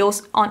probably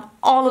videos on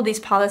all of these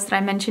palettes that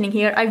I'm mentioning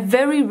here. I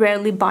very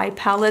rarely buy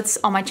palettes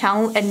on my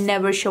channel and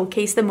never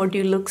showcase them or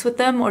do looks with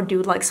them or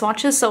do like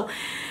swatches, so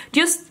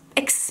just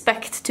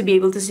expect to be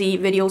able to see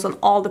videos on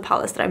all the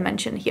palettes that I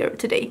mentioned here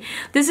today.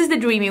 This is the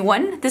Dreamy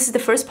one. This is the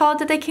first palette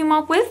that they came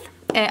out with.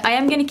 I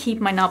am gonna keep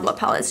my Nabla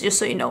palettes, just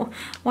so you know.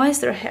 Why is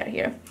there hair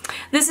here?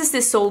 This is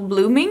the Soul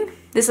Blooming.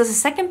 This is the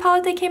second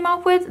palette they came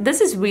out with. This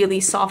is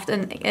really soft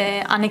and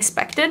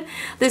unexpected.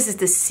 This is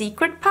the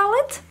Secret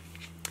palette.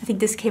 I think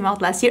this came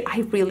out last year.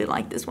 I really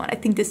like this one. I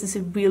think this is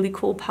a really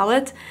cool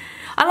palette.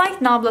 I like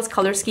Nabla's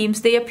color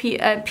schemes. They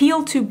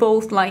appeal to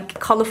both like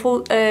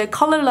colorful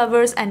color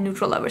lovers and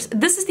neutral lovers.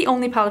 This is the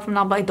only palette from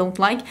Nabla I don't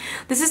like.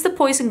 This is the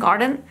Poison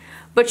Garden,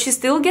 but she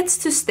still gets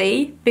to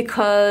stay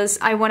because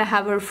I want to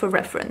have her for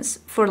reference,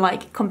 for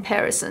like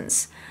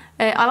comparisons.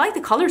 I like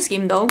the color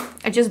scheme though,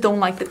 I just don't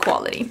like the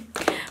quality.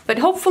 But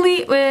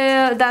hopefully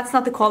that's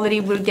not the quality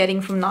we're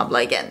getting from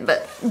Nabla again,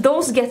 but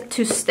those get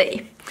to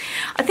stay.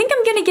 I think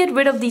I'm gonna get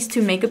rid of these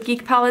 2 Makeup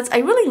Geek palettes. I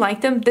really like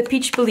them, the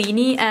Peach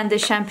Bellini and the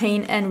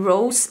Champagne and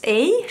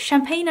Rosé.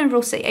 Champagne and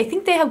Rosé. I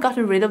think they have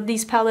gotten rid of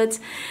these palettes,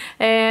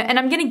 and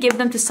I'm gonna give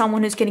them to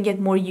someone who's gonna get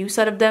more use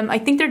out of them. I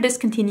think they're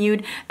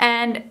discontinued,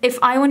 and if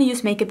I want to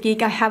use Makeup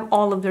Geek, I have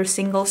all of their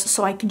singles,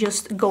 so I can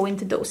just go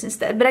into those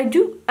instead. But I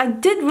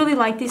did really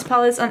like these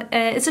palettes, and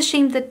it's a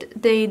shame that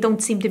they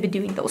don't seem to be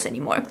doing those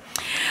anymore.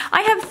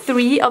 I have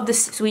 3 of the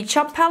Sweet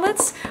Shop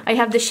palettes. I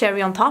have the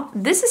Cherry on Top.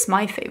 This is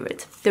my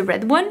favorite, the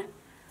red one.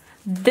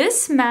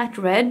 This matte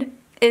red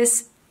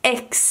is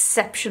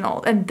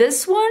exceptional, and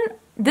this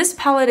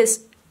palette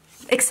is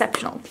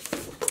exceptional.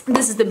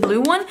 This is the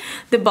blue one,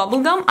 the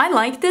Bubblegum. I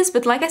like this,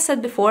 but like I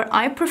said before,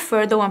 I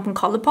prefer the one from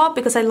Colourpop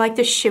because I like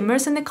the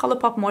shimmers in the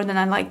Colourpop more than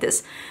I like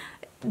this.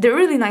 They're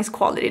really nice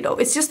quality though.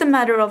 It's just a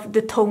matter of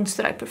the tones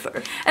that I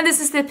prefer. And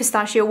this is the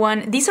Pistachio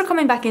one. These are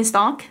coming back in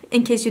stock,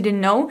 in case you didn't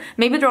know.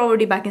 Maybe they're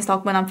already back in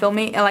stock when I'm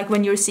filming, like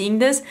when you're seeing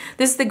this.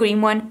 This is the green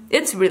one.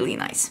 It's really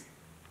nice.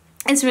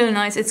 It's really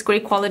nice, it's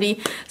great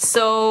quality.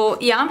 So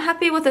yeah, I'm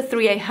happy with the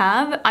 3 I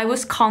have. I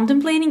was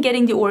contemplating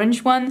getting the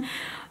orange one,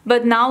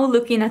 but now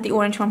looking at the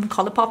orange one from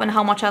Colourpop and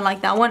how much I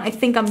like that one, I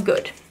think I'm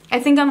good. I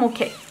think I'm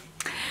okay.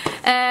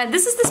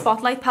 This is the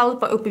Spotlight palette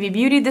by OPV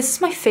Beauty. This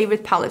is my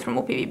favorite palette from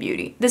OPV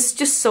Beauty. This is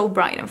just so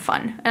bright and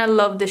fun. And I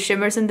love the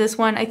shimmers in this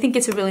one. I think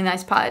it's a really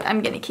nice palette.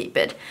 I'm gonna keep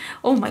it.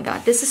 Oh my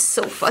god, this is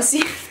so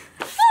fuzzy.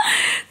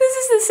 This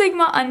is the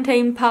Sigma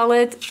Untamed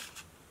palette.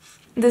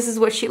 This is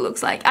what she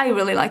looks like. I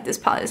really like this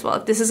palette as well.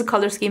 If this is a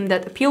color scheme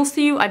that appeals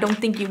to you, I don't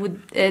think you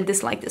would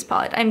dislike this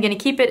palette. I'm gonna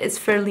keep it. It's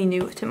fairly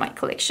new to my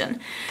collection.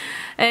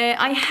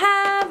 I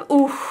have...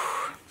 Ooh.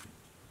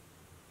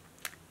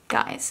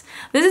 Guys,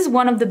 this is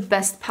one of the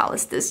best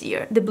palettes this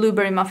year, the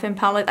Blueberry Muffin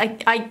palette.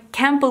 I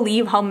can't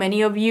believe how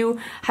many of you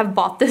have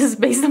bought this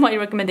based on my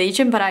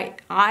recommendation, but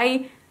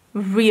I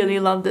really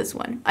love this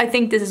one. I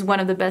think this is one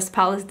of the best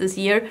palettes this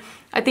year.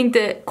 I think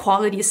the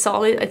quality is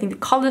solid. I think the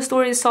color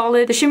story is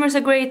solid. The shimmers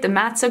are great. The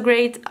mattes are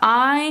great.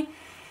 I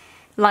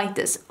like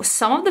this.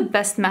 Some of the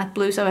best matte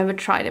blues I've ever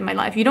tried in my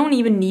life. You don't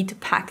even need to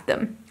pack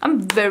them. I'm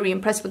very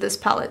impressed with this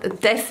palette.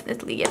 It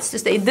definitely gets to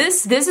stay.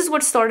 This is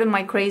what started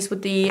my craze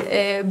with the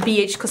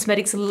BH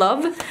Cosmetics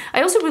Love.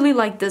 I also really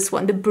like this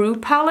one, the Brew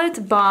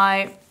palette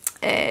by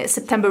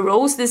September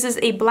Rose. This is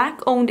a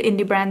black-owned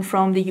indie brand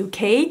from the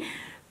UK.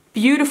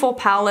 Beautiful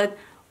palette.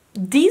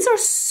 These are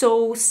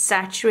so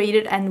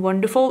saturated and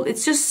wonderful.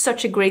 It's just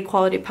such a great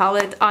quality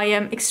palette. I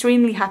am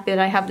extremely happy that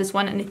I have this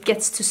one and it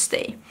gets to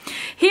stay.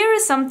 Here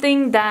is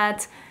something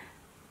that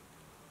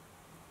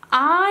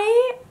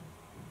I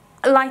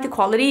like the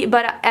quality,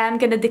 but I am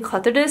gonna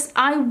declutter this.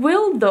 I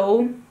will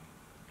though.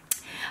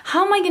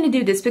 How am I gonna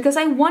do this? Because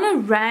I wanna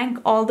rank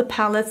all the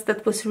palettes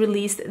that was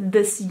released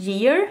this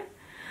year.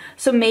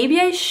 So maybe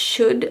I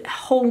should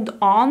hold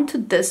on to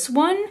this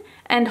one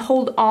and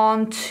hold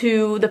on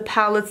to the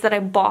palettes that I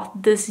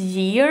bought this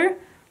year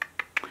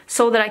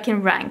so that I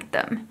can rank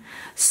them.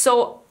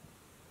 So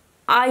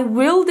I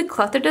will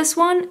declutter this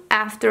one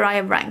after I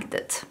have ranked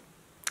it.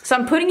 So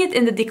I'm putting it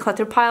in the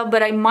declutter pile,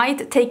 but I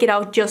might take it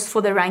out just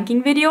for the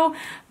ranking video.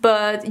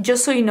 But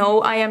just so you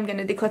know, I am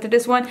gonna declutter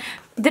this one.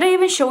 Did I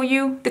even show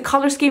you the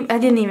color scheme? I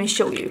didn't even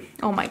show you.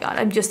 Oh my god,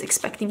 I'm just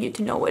expecting you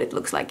to know what it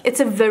looks like. It's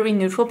a very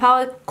neutral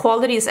palette.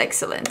 Quality is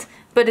excellent,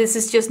 but this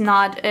is just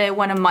not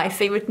one of my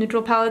favorite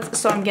neutral palettes,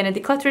 so I'm gonna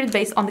declutter it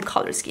based on the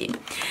color scheme.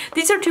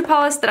 These are two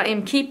palettes that I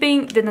am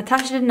keeping. The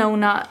Natasha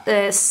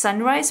Denona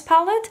Sunrise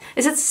palette.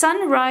 Is it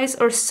Sunrise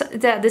or...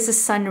 yeah, this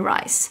is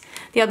Sunrise.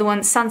 The other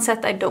one,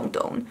 Sunset, I don't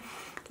own.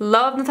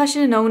 Love Natasha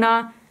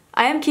Denona.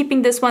 I am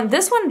keeping this one.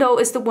 This one though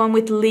is the one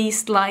with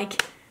least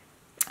like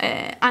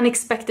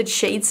unexpected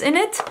shades in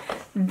it.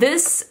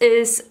 This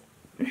is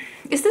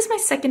this my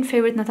second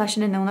favorite Natasha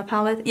Denona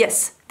palette?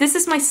 Yes, this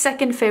is my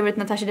second favorite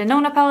Natasha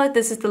Denona palette.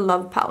 This is the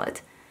Love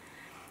palette.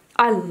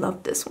 I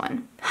love this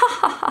one. Ha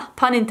ha ha,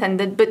 pun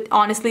intended, but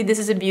honestly, this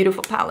is a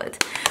beautiful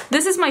palette.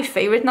 This is my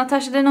favorite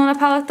Natasha Denona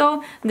palette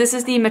though. This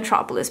is the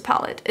Metropolis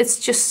palette. It's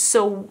just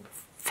so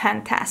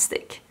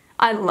fantastic.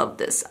 I love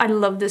this. I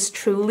love this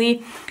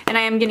truly, and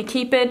I am gonna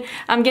keep it.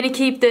 I'm gonna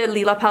keep the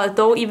Lila palette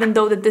though, even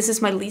though that this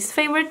is my least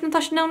favorite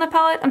Natasha Denona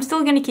palette. I'm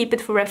still gonna keep it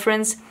for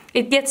reference.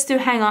 It gets to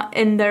hang out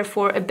in there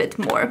for a bit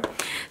more.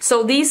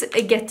 So these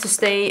get to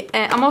stay.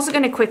 I'm also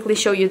gonna quickly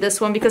show you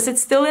this one because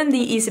it's still in the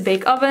Easy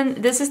Bake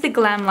Oven. This is the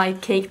Glam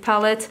Light Cake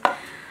palette.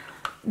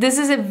 This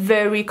is a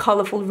very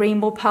colorful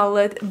rainbow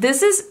palette.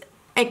 This is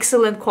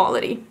excellent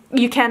quality.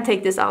 You can't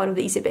take this out of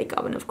the Easy Bake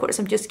Oven, of course.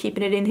 I'm just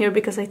keeping it in here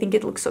because I think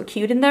it looks so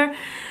cute in there.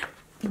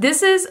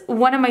 This is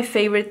one of my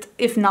favorite,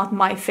 if not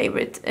my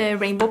favorite,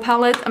 rainbow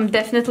palette. I'm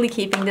definitely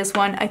keeping this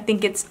one. I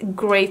think it's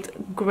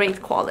great,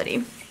 great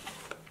quality.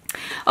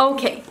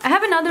 Okay, I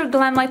have another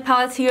Glam Light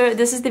palette here.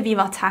 This is the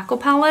Viva Taco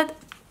palette.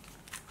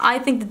 I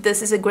think that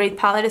this is a great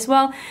palette as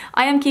well.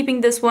 I am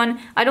keeping this one.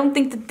 I don't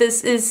think that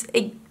this is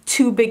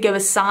too big of a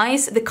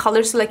size. The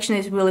color selection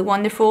is really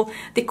wonderful.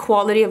 The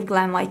quality of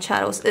Glam Light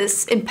shadows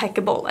is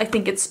impeccable. I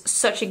think it's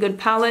such a good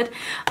palette.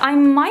 I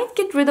might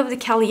get rid of the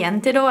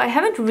Caliente though. I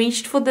haven't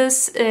reached for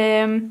this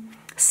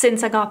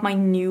since I got my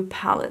new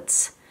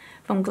palettes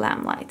from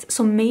Glam Light.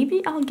 So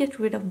maybe I'll get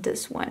rid of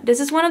this one. This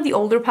is one of the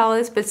older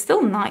palettes, but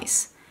still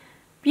nice.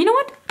 You know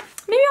what?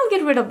 Maybe I'll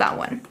get rid of that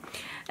one.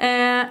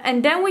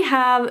 And then we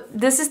have,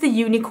 this is the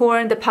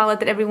Unicorn, the palette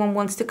that everyone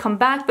wants to come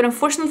back, but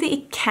unfortunately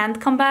it can't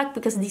come back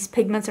because these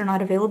pigments are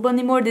not available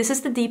anymore. This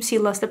is the Deep Sea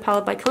Luster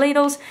palette by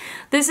Kaleidos.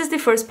 This is the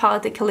first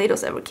palette that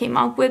Kaleidos ever came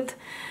out with.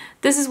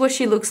 This is what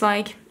she looks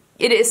like.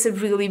 It is a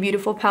really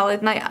beautiful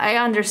palette, and I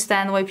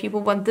understand why people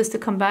want this to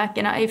come back,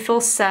 and I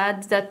feel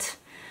sad that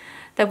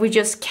we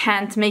just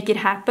can't make it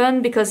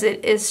happen because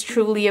it is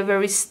truly a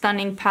very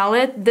stunning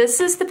palette. This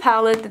is the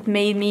palette that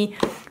made me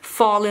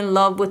fall in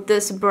love with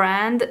this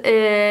brand.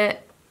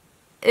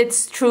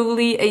 It's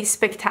truly a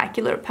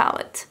spectacular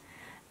palette.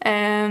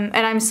 And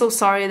I'm so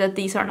sorry that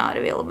these are not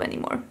available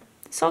anymore.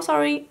 So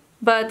sorry.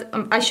 But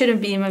I shouldn't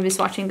be maybe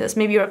watching this.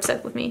 Maybe you're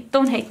upset with me.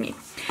 Don't hate me.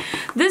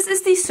 This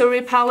is the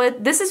Surrey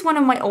palette. This is one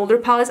of my older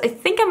palettes. I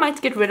think I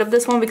might get rid of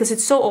this one because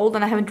it's so old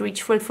and I haven't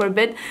reached for it for a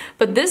bit.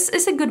 But this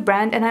is a good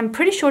brand and I'm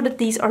pretty sure that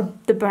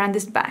the brand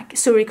is back.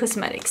 Surrey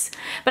Cosmetics.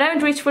 But I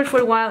haven't reached for it for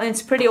a while and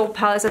it's pretty old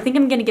palettes. I think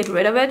I'm gonna get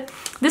rid of it.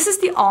 This is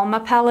the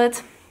Alma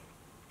palette.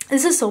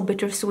 This is so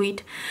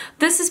bittersweet.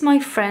 This is my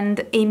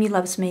friend Amy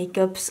Loves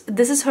Makeups.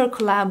 This is her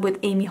collab with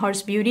Amy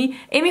Hearts Beauty.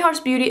 Amy Hearts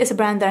Beauty is a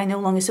brand that I no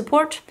longer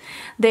support.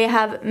 They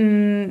have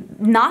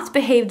not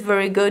behaved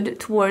very good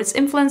towards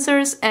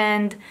influencers,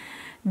 and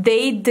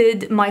they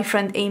did my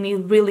friend Amy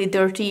really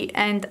dirty,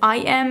 and I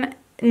am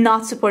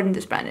not supporting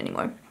this brand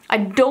anymore. I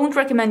don't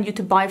recommend you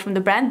to buy from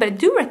the brand, but I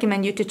do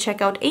recommend you to check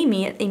out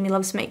Amy at Amy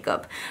Loves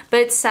Makeup.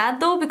 But it's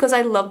sad though, because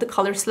I love the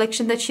color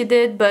selection that she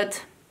did,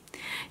 but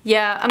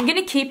yeah, I'm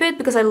gonna keep it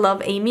because I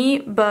love Amy,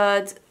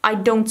 but I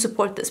don't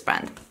support this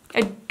brand.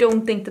 I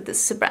don't think that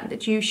this is a brand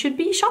that you should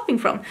be shopping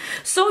from.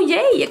 So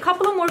yay, a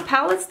couple of more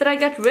palettes that I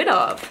got rid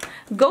of.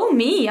 Go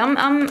me, I'm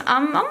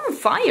on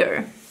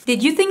fire.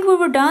 Did you think we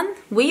were done?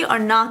 We are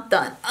not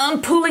done. I'm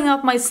pulling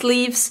up my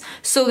sleeves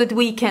so that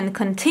we can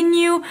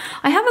continue.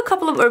 I have a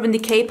couple of Urban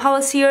Decay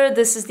palettes here.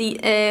 This is the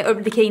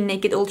Urban Decay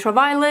Naked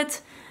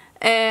Ultraviolet.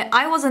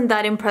 I wasn't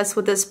that impressed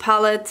with this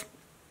palette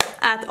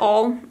at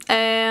all.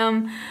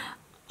 Am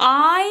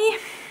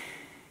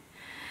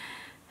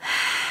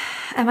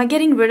I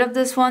getting rid of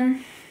this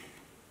one?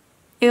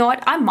 You know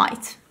what? I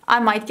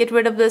might get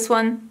rid of this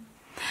one.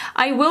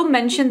 I will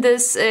mention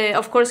this,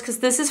 of course, because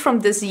this is from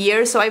this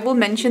year, so I will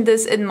mention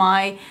this in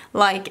my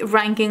like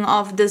ranking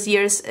of this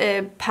year's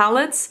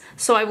palettes.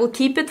 So I will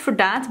keep it for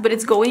that, but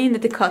it's going in the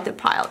Declutter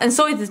pile. And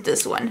so is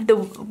this one, the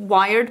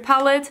Wired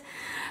palette.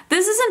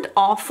 This isn't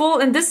awful,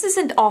 and this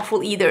isn't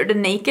awful either, the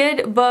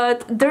Naked,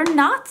 but they're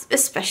not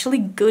especially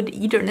good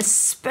either, and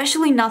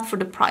especially not for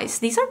the price.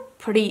 These are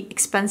pretty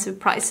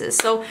expensive prices,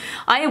 so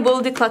I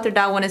will declutter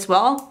that one as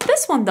well.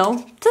 This one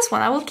though, this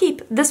one I will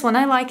keep. This one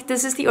I like.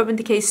 This is the Urban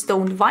Decay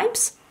Stoned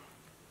Vibes.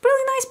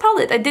 Really nice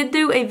palette. I did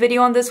do a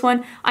video on this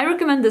one. I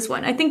recommend this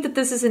one. I think that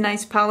this is a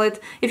nice palette.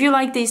 If you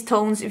like these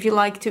tones, if you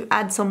like to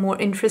add some more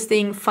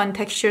interesting, fun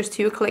textures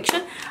to your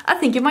collection, I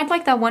think you might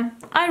like that one.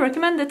 I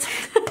recommend it.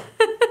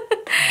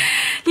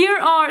 Here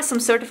are some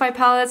Certified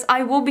palettes.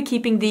 I will be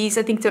keeping these.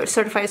 I think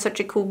Certified is such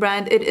a cool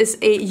brand. It is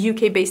a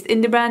UK-based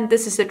indie brand.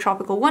 This is the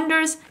Tropical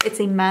Wonders. It's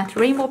a matte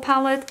rainbow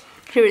palette.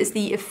 Here is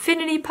the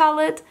Affinity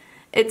palette.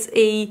 It's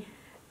a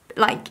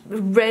like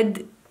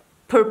red,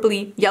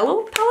 purpley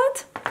yellow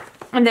palette.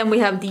 And then we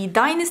have the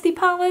Dynasty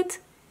palette.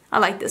 I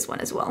like this one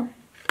as well.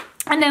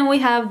 And then we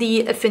have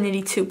the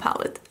Affinity 2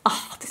 palette.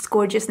 Oh, this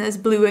gorgeousness,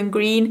 blue and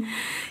green.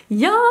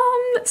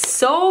 Yum!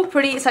 So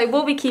pretty. So I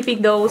will be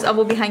keeping those. I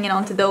will be hanging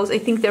on to those. I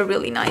think they're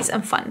really nice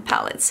and fun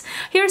palettes.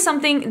 Here's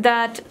something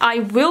that I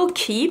will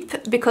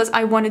keep because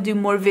I want to do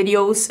more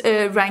videos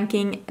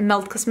ranking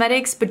Melt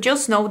Cosmetics. But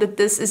just know that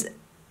this is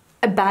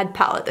a bad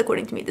palette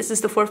according to me. This is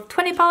the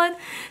 420 palette.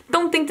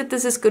 Don't think that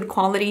this is good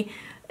quality.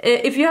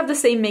 If you have the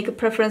same makeup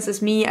preference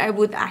as me, I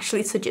would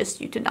actually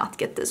suggest you to not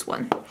get this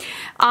one.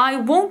 I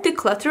won't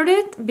declutter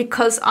it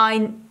because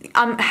I'm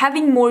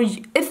having more...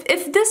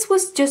 If this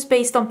was just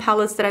based on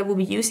palettes that I will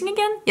be using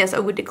again, yes, I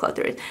would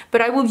declutter it.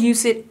 But I will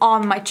use it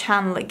on my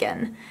channel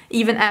again,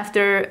 even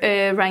after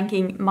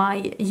ranking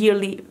my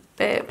yearly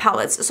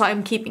palettes, so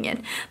I'm keeping it.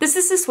 This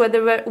is this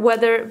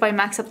Weather by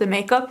Max Up the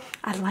Makeup.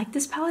 I like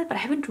this palette, but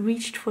I haven't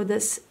reached for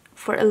this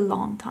for a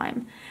long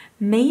time.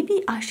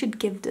 Maybe I should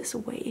give this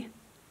away.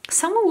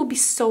 Someone will be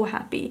so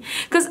happy,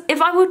 because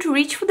if I were to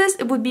reach for this,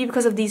 it would be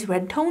because of these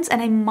red tones, and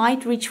I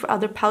might reach for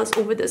other palettes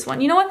over this one.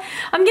 You know what?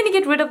 I'm gonna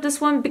get rid of this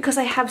one because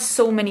I have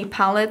so many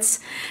palettes.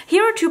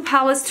 Here are 2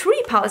 palettes,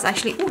 3 palettes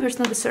actually. Oh, here's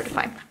another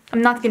Certified.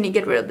 I'm not gonna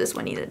get rid of this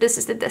one either. This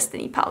is the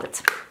Destiny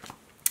palette.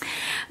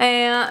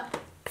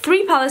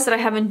 3 palettes that I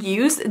haven't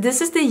used. This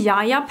is the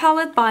Yaya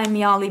palette by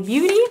Miali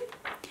Beauty.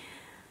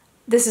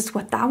 This is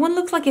what that one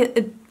looks like,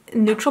 a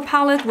neutral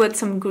palette with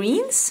some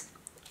greens.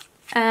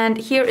 And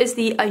here is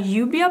the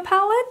Ayubia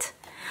palette.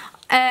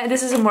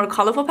 This is a more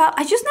colorful palette.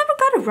 I just never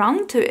got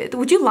around to it.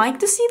 Would you like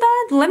to see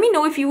that? Let me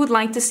know if you would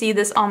like to see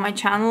this on my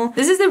channel.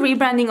 This is the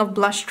rebranding of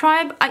Blush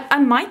Tribe. I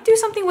might do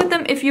something with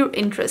them if you're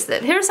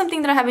interested. Here's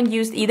something that I haven't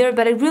used either,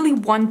 but I really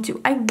want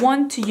to. I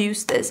want to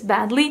use this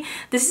badly.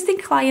 This is the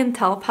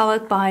Clientele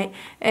palette by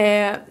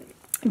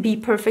Be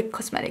Perfect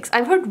Cosmetics.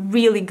 I've heard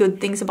really good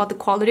things about the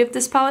quality of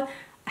this palette.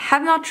 I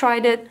have not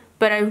tried it,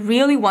 but I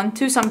really want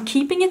to, so I'm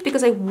keeping it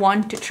because I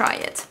want to try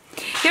it.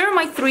 Here are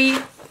my 3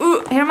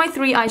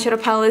 eyeshadow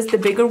palettes. The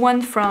bigger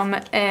one from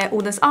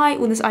Oden's Eye.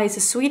 Oden's Eye is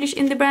a Swedish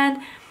indie brand.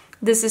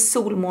 This is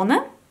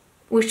Solmåne,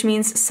 which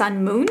means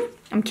sun moon.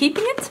 I'm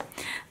keeping it.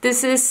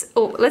 This is,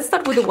 oh, let's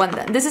start with the one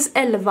then. This is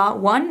Elva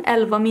 1.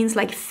 Elva means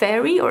like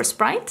fairy or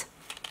sprite.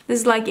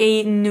 This is like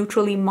a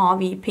neutrally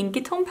mauvey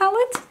pinky tone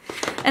palette.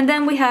 And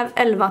then we have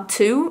Elva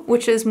 2,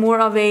 which is more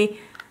of a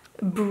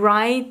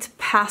bright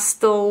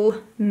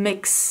pastel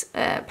mix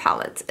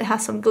palette. It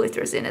has some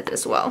glitters in it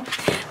as well.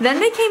 Then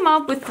they came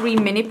out with 3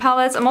 mini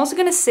palettes. I'm also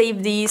gonna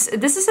save these.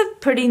 This is a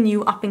pretty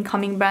new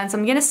up-and-coming brand, so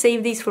I'm gonna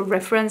save these for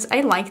reference. I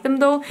like them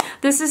though.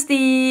 This is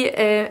the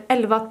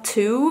Elva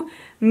 2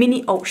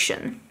 Mini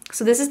Ocean.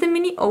 So this is the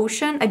Mini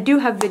Ocean. I do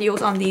have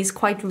videos on these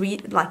quite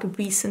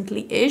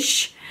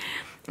recently-ish.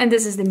 And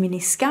this is the Mini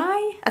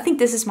Sky. I think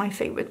this is my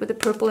favorite with the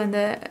purple and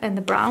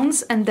the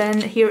browns. And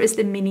then here is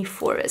the Mini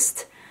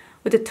Forest,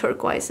 with the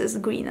turquoises,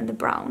 green and the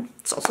brown.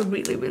 It's also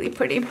really, really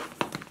pretty.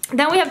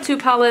 Then we have two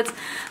palettes.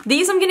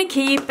 These I'm gonna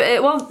keep,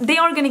 well, they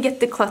are gonna get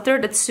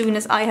decluttered as soon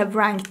as I have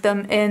ranked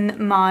them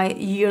in my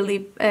yearly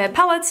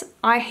palettes.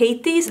 I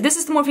hate these. This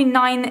is the Morphe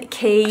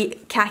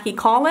 9K Khaki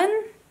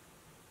Colin.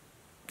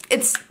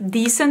 It's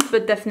decent,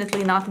 but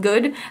definitely not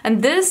good.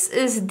 And this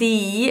is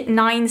the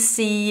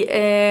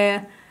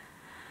 9C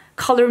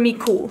Color Me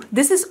Cool.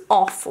 This is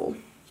awful.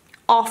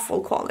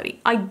 Awful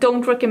quality. I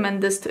don't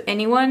recommend this to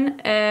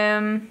anyone.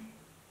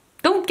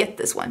 Don't get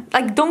this one.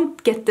 Like,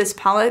 don't get this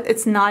palette.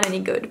 It's not any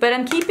good. But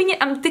I'm keeping it.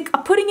 I'm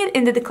putting it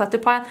in the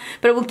declutter pile,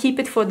 but I will keep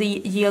it for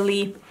the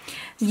yearly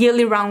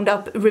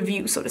roundup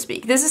review, so to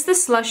speak. This is the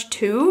Slush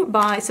 2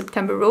 by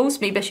September Rose.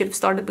 Maybe I should have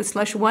started with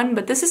Slush 1,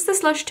 but this is the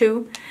Slush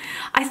 2.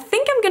 I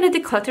think I'm gonna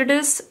declutter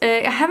this.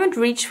 I haven't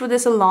reached for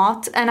this a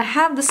lot, and I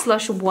have the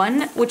Slush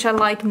 1, which I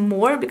like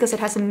more because it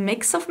has a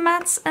mix of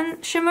mattes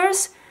and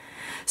shimmers.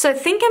 So I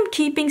think I'm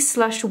keeping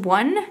Slush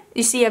 1.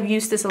 You see, I've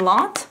used this a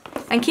lot.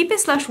 I'm keeping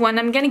Slush 1.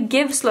 I'm gonna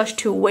give Slush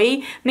 2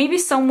 away. Maybe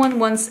someone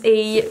wants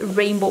a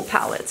rainbow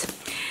palette.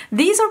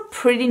 These are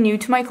pretty new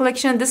to my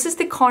collection. This is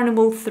the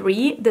Carnival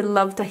 3, the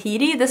Love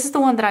Tahiti. This is the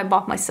one that I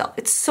bought myself.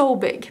 It's so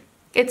big.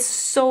 It's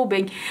so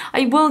big.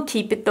 I will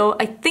keep it though.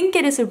 I think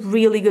it is a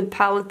really good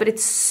palette, but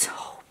it's so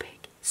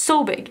big.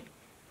 So big.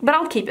 But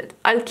I'll keep it.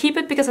 I'll keep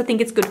it because I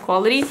think it's good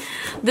quality.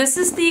 This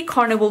is the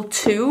Carnival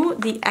 2,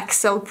 the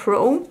XL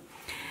Pro.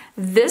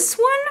 This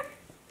one,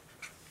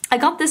 I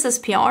got this as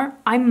PR.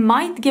 I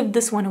might give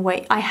this one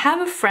away. I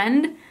have a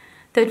friend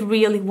that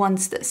really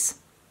wants this.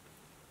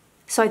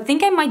 So I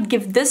think I might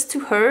give this to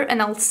her and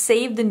I'll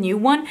save the new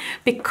one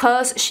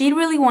because she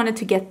really wanted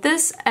to get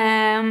this.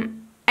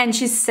 And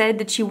she said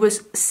that she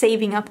was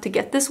saving up to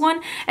get this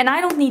one. And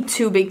I don't need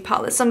two big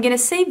palettes. So I'm gonna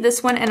save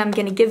this one and I'm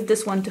gonna give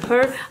this one to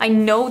her. I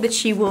know that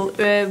she will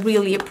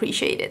really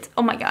appreciate it.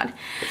 Oh my god.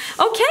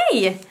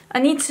 Okay, I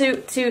need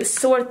to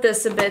sort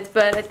this a bit,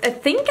 but I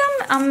think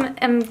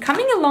I'm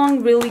coming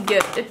along really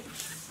good.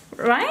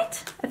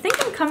 Right? I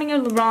think I'm coming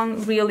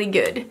along really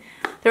good.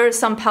 There are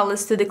some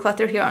palettes to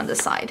declutter here on the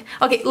side.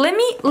 Okay,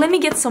 let me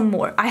get some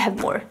more. I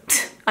have more.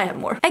 I have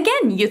more.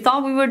 Again, you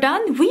thought we were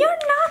done? We are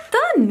not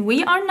done.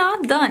 We are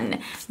not done.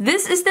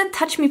 This is the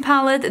Touch Me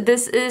palette.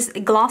 This is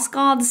Gloss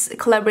Gods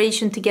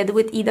collaboration together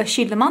with Ida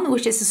Schilleman,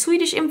 which is a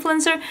Swedish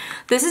influencer.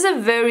 This is a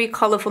very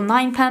colorful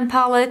 9-pan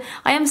palette.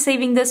 I am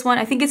saving this one.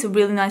 I think it's a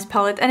really nice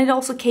palette and it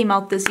also came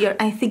out this year.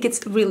 I think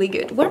it's really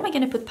good. Where am I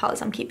gonna put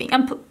palettes I'm keeping?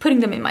 I'm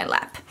putting them in my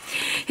lap.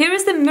 Here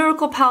is the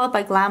Miracle palette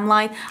by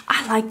Glamlight.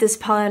 I like this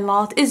palette a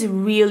lot. It's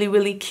really,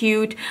 really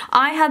cute.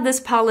 I had this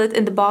palette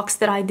in the box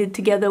that I did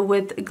together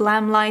with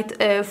Glamlight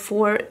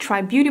for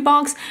Try Beauty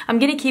box. I'm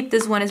gonna keep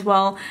this one as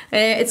well.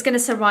 It's gonna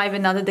survive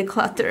another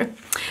declutter.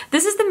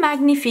 This is the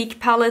Magnifique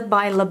palette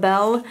by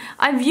Labelle.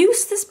 I've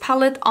used this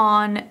palette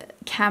on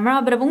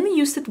camera, but I've only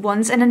used it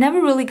once and I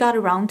never really got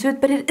around to it,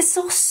 but it is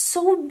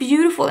so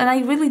beautiful and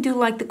I really do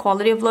like the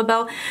quality of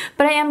Labelle,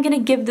 but I am gonna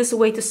give this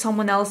away to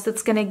someone else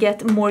that's gonna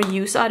get more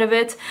use out of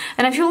it.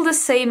 And I feel the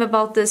same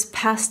about this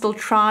Pastel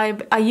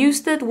Tribe. I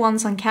used it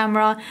once on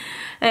camera,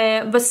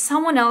 but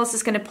someone else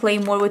is gonna play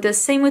more with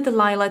this. Same with the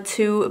Lila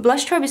too.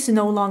 Blush Tribe is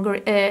no longer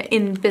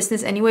in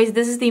business anyways.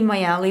 This is the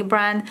Mayali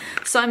brand,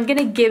 so I'm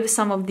gonna give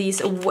some of these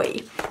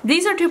away.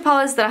 These are two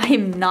palettes that I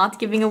am not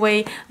giving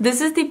away. This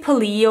is the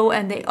Paleo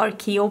and the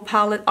RKO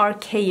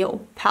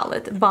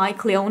palette by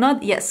Cleonad.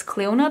 Yes,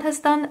 Cleonad has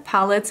done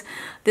palettes.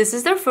 This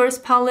is their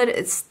first palette.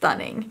 It's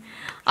stunning.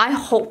 I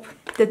hope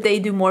that they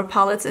do more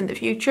palettes in the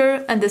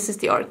future, and this is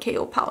the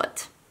RKO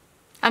palette.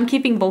 I'm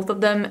keeping both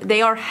of them.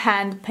 They are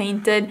hand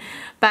painted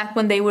back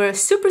when they were a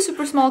super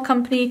small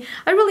company.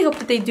 I really hope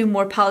that they do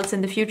more palettes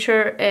in the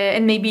future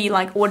and maybe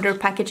like order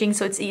packaging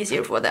so it's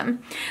easier for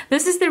them.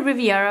 This is the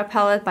Riviera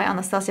palette by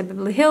Anastasia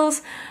Beverly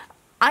Hills.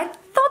 I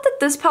thought that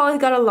this palette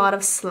got a lot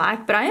of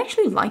slack, but I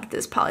actually like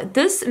this palette.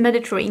 This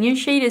Mediterranean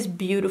shade is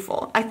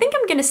beautiful. I think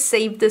I'm gonna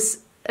save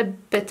this a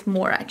bit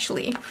more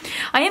actually.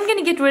 I am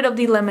gonna get rid of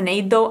the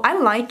Lemonade though. I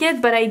like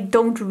it, but I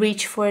don't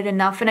reach for it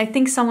enough and I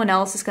think someone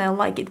else is gonna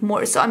like it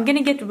more. So I'm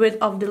gonna get rid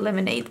of the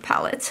Lemonade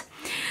palette.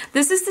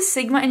 This is the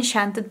Sigma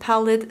Enchanted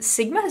palette.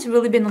 Sigma has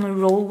really been on a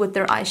roll with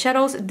their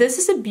eyeshadows. This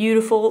is a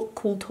beautiful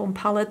cool tone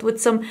palette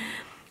with some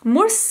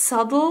more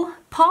subtle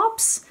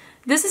pops.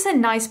 This is a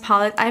nice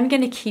palette. I'm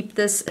gonna keep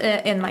this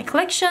in my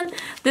collection.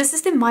 This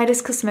is the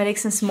Midas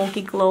Cosmetics and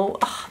Smoky Glow.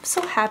 Oh, I'm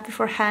so happy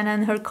for Hannah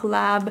and her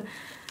collab.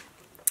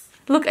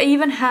 Look, I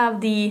even have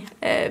the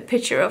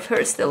picture of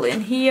her still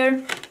in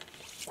here.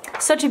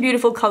 Such a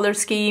beautiful color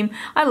scheme.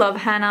 I love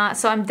Hannah,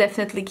 so I'm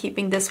definitely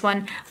keeping this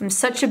one. I'm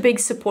such a big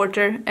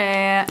supporter.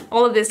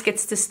 All of this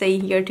gets to stay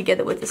here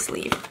together with the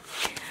sleeve.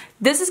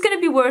 This is gonna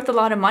be worth a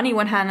lot of money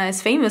when Hannah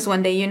is famous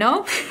one day, you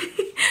know?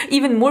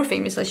 Even more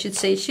famous, I should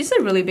say. She's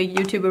a really big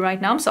YouTuber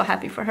right now. I'm so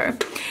happy for her.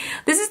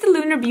 This is the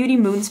Lunar Beauty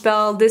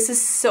Moonspell. This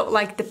is so,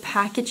 like, the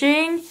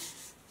packaging.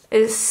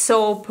 is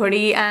so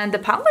pretty, and the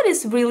palette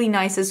is really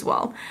nice as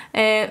well.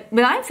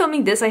 When I'm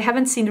filming this, I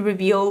haven't seen the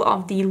reveal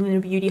of the Lunar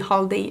Beauty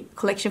holiday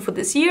collection for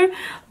this year,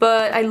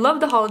 but I love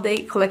the holiday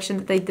collection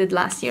that they did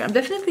last year. I'm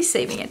definitely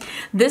saving it.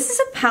 This is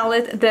a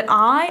palette that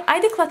I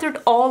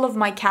decluttered all of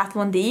my Kat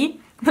Von D.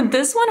 But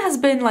this one has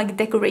been like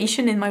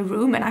decoration in my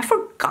room, and I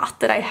forgot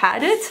that I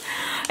had it.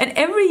 And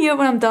every year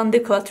when I'm done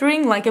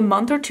decluttering, like a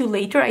month or two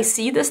later, I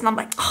see this and I'm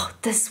like, oh,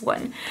 this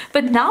one.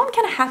 But now I'm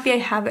kind of happy I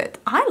have it.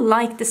 I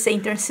like the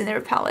Saint and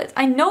Sinner palette.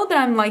 I know that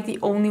I'm like the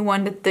only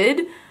one that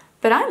did,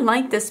 but I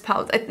like this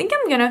palette. I think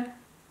I'm gonna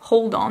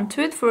hold on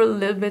to it for a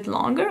little bit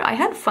longer. I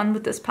had fun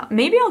with this palette.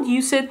 Maybe I'll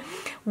use it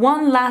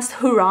one last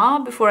hurrah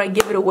before I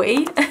give it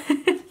away.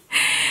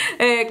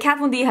 Kat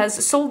Von D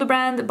has sold the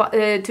brand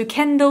to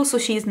Kendo, so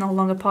she is no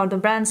longer part of the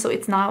brand, so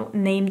it's now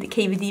named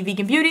KVD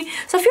Vegan Beauty.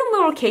 So I feel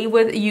more okay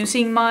with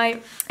using my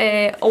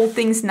old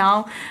things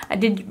now. I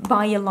did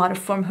buy a lot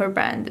from her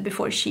brand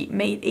before she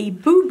made a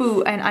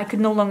boo-boo and I could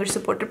no longer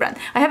support the brand.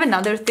 I have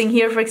another thing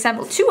here, for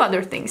example, two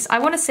other things. I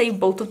want to save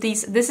both of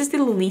these. This is the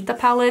Lolita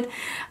palette.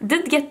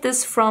 Did get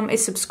this from a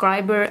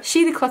subscriber.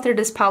 She decluttered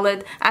this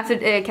palette after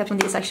Kat Von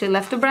D has actually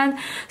left the brand,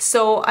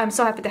 so I'm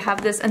so happy to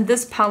have this. And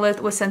this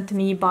palette was sent to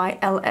me by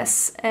LS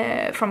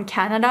from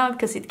Canada,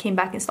 because it came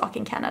back in stock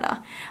in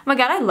Canada. Oh my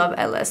god, I love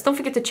LS. Don't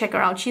forget to check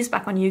her out. She's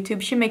back on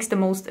YouTube. She makes the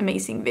most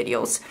amazing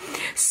videos.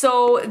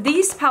 So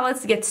these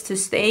palettes gets to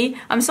stay.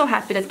 I'm so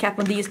happy that Kat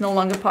Von D is no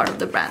longer part of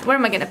the brand. Where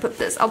am I gonna put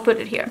this? I'll put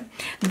it here.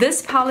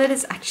 This palette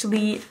is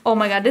actually, oh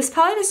my god, this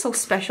palette is so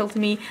special to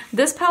me.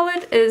 This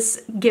palette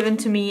is given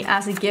to me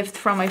as a gift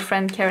from my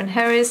friend Karen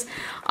Harris.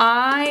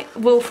 I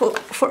will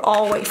for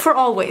always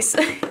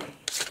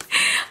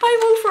I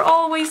will for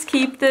always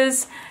keep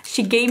this.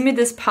 She gave me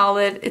this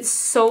palette. It's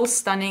so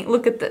stunning.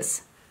 Look at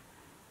this.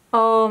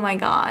 Oh my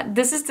god.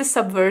 This is the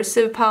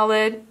Subversive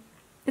palette.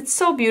 It's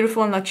so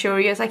beautiful and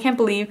luxurious. I can't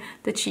believe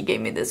that she gave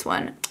me this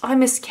one. Oh, I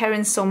miss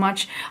Karen so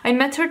much. I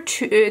met her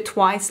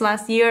twice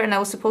last year, and I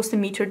was supposed to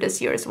meet her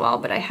this year as well,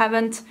 but I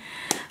haven't.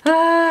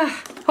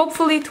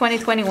 Hopefully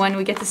 2021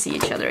 we get to see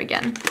each other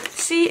again.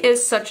 She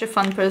is such a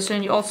fun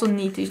person. You also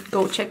need to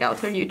go check out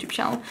her YouTube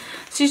channel.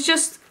 She's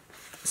just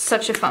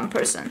such a fun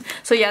person.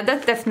 So yeah,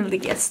 that definitely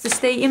gets to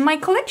stay in my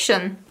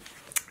collection.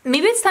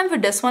 Maybe it's time for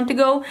this one to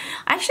go.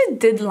 I actually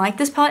did like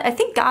this palette. I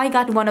think I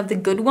got one of the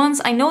good ones.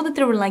 I know that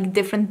there were like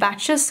different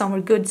batches. Some were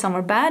good, some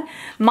were bad.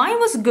 Mine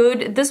was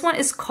good. This one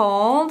is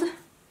called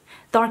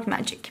Dark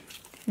Magic.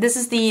 This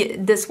is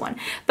this one.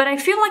 But I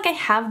feel like I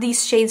have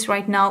these shades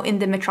right now in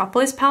the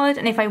Metropolis palette,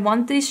 and if I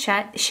want these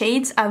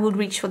shades, I will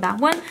reach for that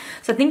one.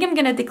 So I think I'm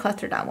gonna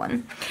declutter that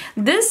one.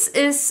 This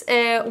is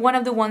one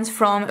of the ones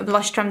from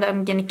Blushtram that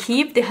I'm gonna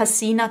keep, the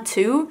Hasina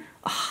 2.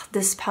 Oh,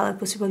 this palette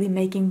was really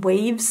making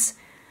waves.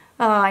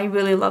 I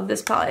really love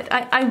this palette.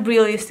 I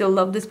really still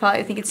love this palette.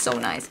 I think it's so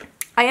nice.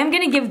 I am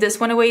gonna give this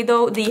one away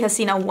though, the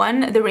Hasina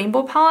 1, the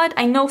rainbow palette.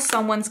 I know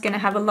someone's gonna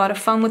have a lot of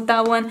fun with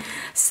that one.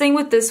 Same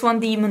with this one,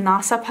 the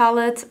Manasa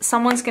palette.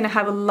 Someone's gonna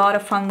have a lot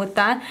of fun with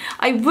that.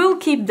 I will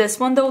keep this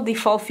one though, the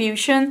Fall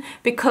Fusion,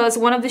 because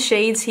one of the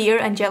shades here,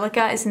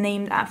 Angelica, is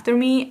named after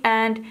me,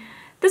 and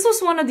this was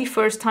one of the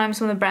first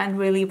times when the brand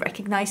really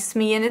recognized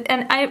me,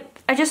 and I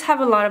just have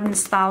a lot of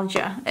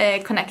nostalgia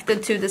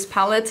connected to this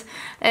palette.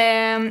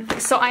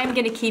 So I am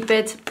gonna keep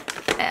it.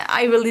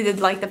 I really did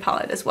like the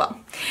palette as well.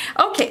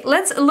 Okay,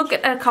 let's look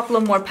at a couple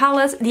of more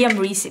palettes. The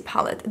Amrezy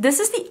palette. This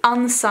is the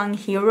unsung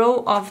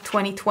hero of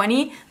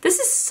 2020. This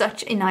is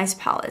such a nice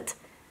palette.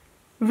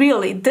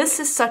 Really, this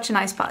is such a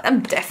nice palette.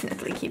 I'm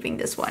definitely keeping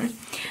this one.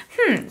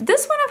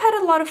 This one I've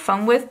had a lot of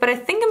fun with, but I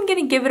think I'm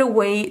gonna give it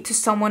away to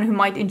someone who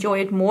might enjoy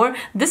it more.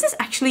 This is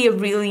actually a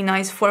really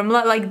nice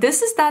formula. Like,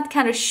 this is that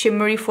kind of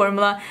shimmery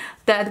formula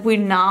that we're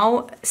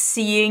now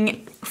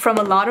seeing from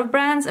a lot of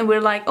brands, and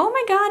we're like, oh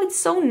my god, it's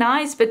so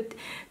nice. But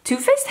Too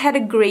Faced had a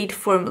great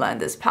formula in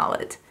this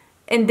palette,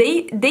 and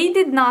they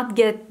did not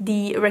get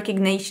the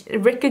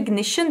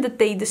recognition that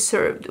they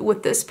deserved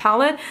with this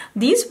palette.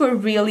 These were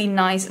really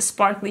nice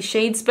sparkly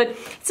shades, but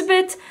it's a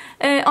bit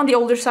on the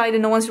older side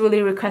and no one's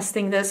really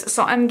requesting this,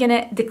 so I'm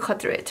gonna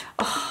declutter it.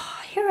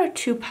 Oh, here are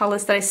two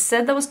palettes that I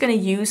said I was gonna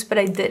use, but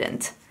I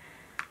didn't.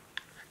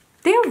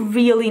 They're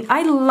really,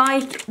 I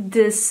like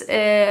this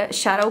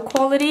shadow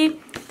quality,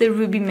 the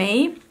Ruby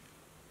May.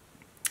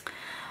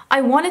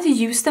 I wanted to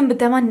use them, but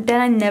then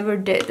I never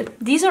did.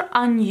 These are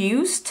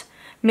unused.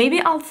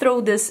 Maybe I'll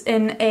throw this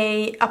in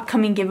a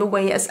upcoming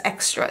giveaway as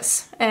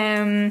extras,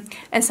 and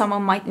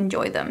someone might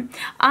enjoy them.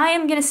 I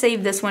am gonna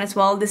save this one as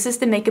well. This is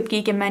the Makeup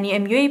Geek and Manny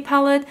MUA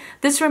palette.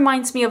 This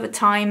reminds me of a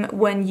time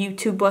when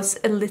YouTube was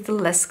a little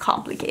less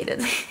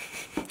complicated.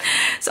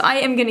 So I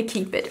am gonna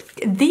keep it.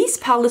 These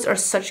palettes are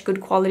such good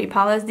quality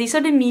palettes. These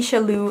are the Misha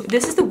Lu.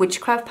 This is the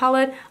Witchcraft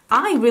palette.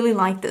 I really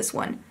like this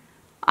one.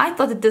 I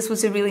thought that this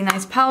was a really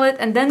nice palette.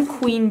 And then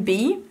Queen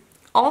Bee,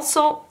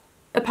 also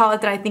a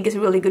palette that I think is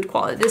really good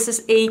quality. This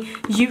is a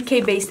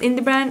UK-based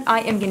indie brand.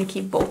 I am gonna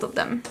keep both of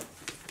them.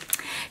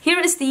 Here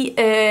is the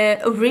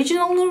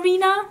original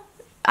Norina.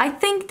 I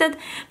think that,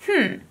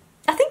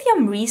 I think the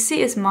Amrezy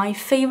is my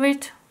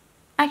favorite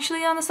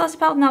actually, Anastasia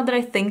palette, now that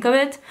I think of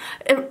it.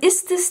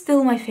 Is this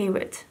still my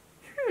favorite?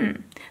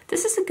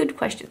 This is a good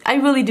question. I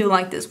really do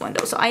like this one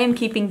though, so I am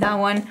keeping that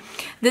one.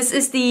 This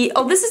is the,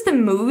 oh, this is the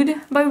Mood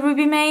by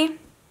Ruby May.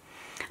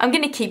 I'm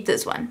gonna keep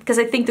this one because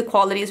I think the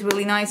quality is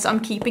really nice, so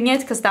I'm keeping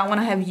it because that one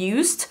I have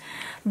used.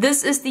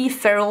 This is the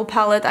Feral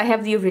palette. I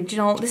have the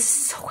original. This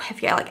is so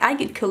heavy. I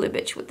get Coolie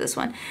Bitch with this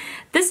one.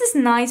 This is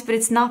nice, but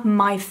it's not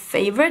my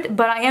favorite,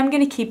 but I am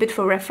gonna keep it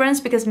for reference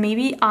because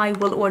maybe I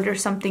will order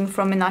something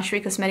from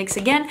Menagerie Cosmetics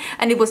again,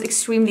 and it was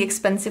extremely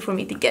expensive for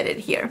me to get it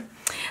here.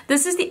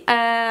 This is the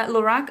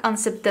Lorac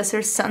Unzipped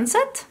Desert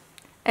Sunset.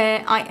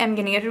 I am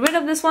gonna get rid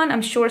of this one.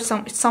 I'm sure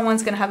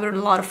someone's gonna have a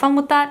lot of fun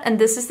with that. And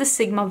this is the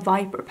Sigma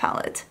Viper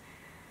palette.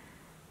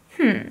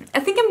 I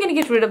think I'm gonna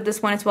get rid of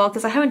this one as well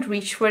because I haven't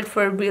reached for it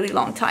for a really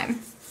long time.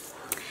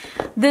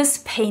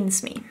 This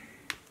pains me.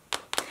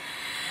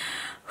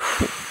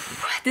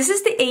 This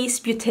is the Ace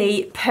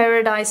Beauty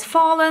Paradise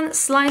Fallen,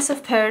 Slice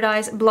of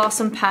Paradise,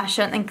 Blossom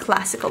Passion, and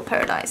Classical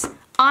Paradise.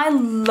 I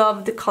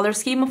love the color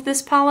scheme of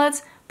this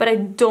palette, but I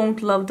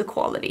don't love the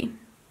quality.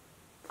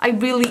 I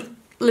really,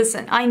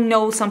 listen, I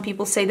know some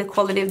people say the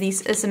quality of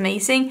these is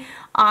amazing.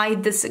 I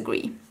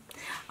disagree.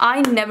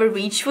 I never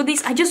reach for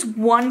these. I just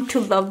want to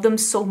love them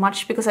so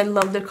much because I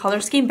love their color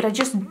scheme, but I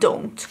just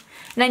don't.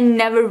 And I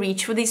never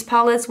reach for these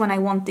palettes when I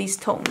want these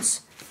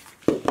tones.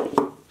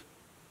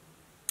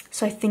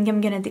 So I think I'm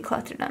gonna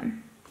declutter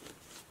them.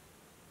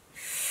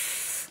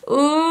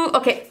 Ooh,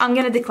 okay, I'm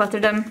gonna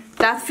declutter them.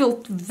 That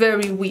felt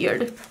very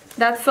weird.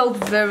 That felt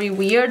very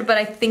weird, but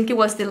I think it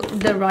was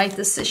the right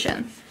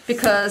decision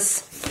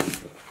because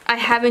I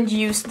haven't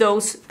used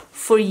those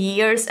for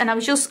years and I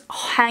was just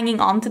hanging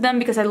on to them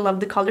because I love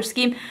the color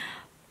scheme,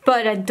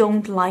 but I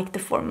don't like the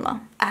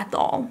formula at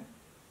all.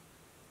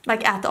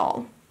 Like at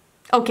all.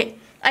 Okay,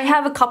 I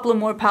have a couple of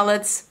more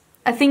palettes.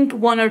 I think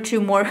one or two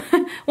more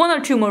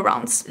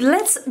rounds.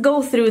 Let's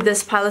go through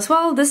this palette as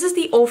well. This is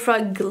the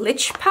Ofra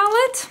Glitch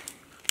palette.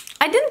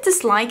 I didn't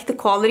dislike the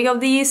quality of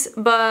these,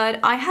 but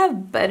I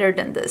have better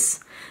than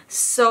this.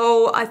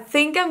 So I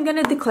think I'm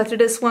gonna declutter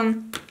this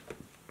one.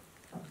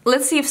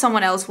 Let's see if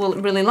someone else will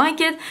really like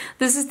it.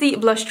 This is the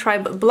Blush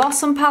Tribe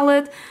Blossom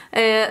palette.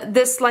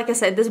 This, like I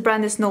said, this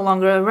brand is no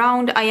longer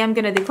around. I am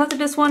gonna declutter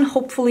this one.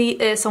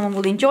 Hopefully someone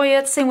will enjoy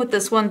it. Same with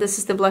this one. This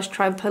is the Blush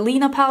Tribe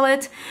Helena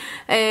palette.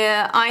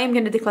 I am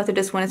gonna declutter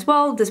this one as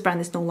well. This brand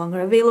is no longer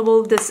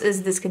available. This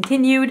is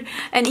discontinued.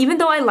 And even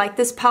though I like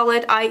this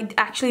palette, I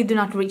actually do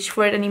not reach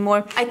for it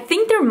anymore. I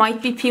think there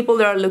might be people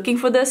that are looking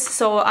for this,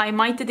 so I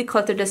might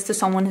declutter this to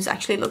someone who's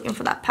actually looking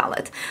for that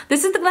palette.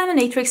 This is the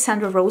Glamonatrix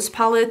Sandra Rose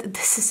palette.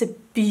 This is a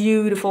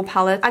beautiful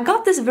palette. I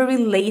got this very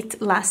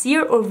late last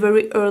year or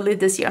very early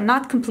this year. I'm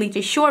not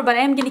completely sure, but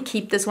I am gonna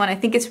keep this one. I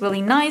think it's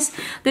really nice.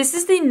 This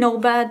is the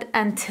Nomad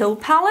and Till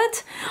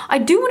palette. I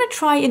do want to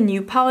try a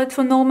new palette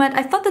for Nomad.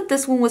 I thought that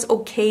this one was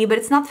okay, but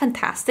it's not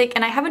fantastic,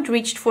 and I haven't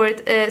reached for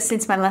it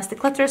since my last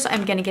declutter, so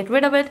I'm gonna get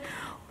rid of it.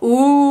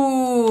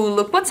 Ooh,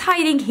 look what's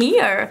hiding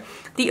here.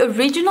 The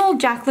original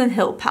Jaclyn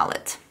Hill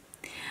palette.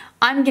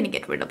 I'm gonna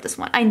get rid of this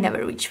one. I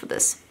never reached for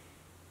this.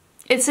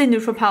 It's a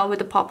neutral palette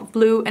with a pop of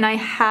blue, and I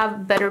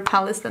have better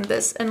palettes than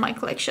this in my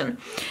collection.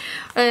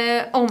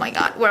 Oh my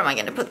god, where am I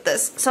gonna put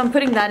this? So I'm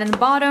putting that in the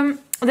bottom.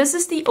 This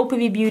is the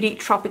OPV Beauty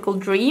Tropical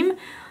Dream.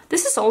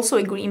 This is also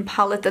a green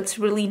palette that's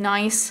really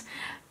nice.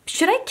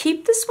 Should I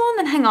keep this one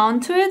and hang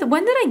on to it?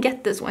 When did I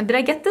get this one? Did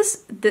I get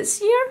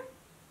this year?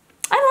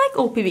 I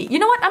like OPV. You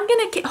know what? I'm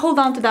gonna hold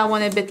on to that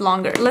one a bit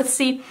longer. Let's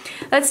see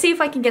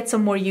if I can get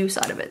some more use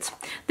out of it.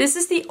 This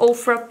is the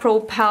Ofra Pro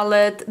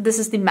palette. This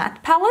is the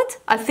matte palette.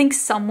 I think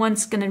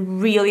someone's gonna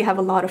really have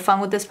a lot of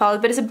fun with this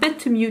palette, but it's a bit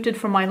too muted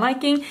for my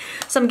liking,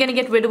 so I'm gonna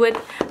get rid of it.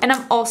 And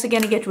I'm also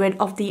gonna get rid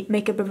of the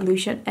Makeup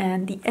Revolution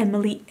and the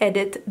Emily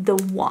Edit The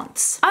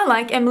Once. I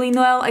like Emily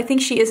Noel. I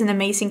think she is an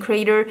amazing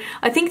creator.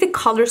 I think the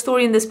color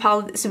story in this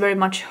palette is very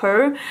much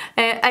her.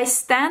 I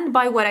stand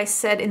by what I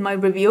said in my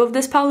review of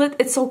this palette.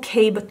 It's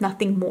okay, but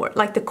nothing more,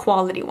 like the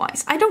quality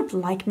wise. I don't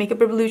like Makeup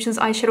Revolution's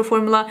eyeshadow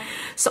formula,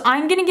 so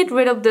I'm gonna get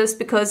rid of this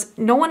because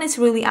no one is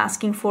really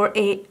asking for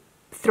a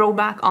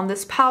throwback on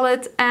this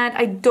palette, and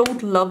I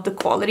don't love the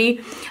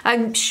quality.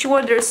 I'm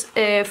sure there's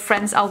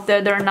friends out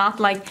there that are not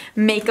like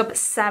makeup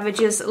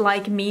savages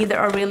like me that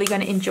are really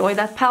gonna enjoy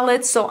that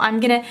palette, so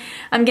I'm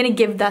gonna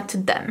give that to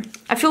them.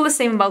 I feel the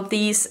same about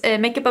these.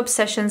 Makeup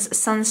Obsessions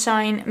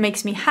Sunshine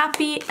makes me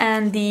happy,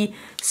 and the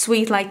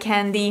Sweet Like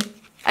Candy,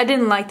 I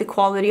didn't like the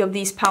quality of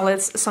these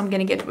palettes, so I'm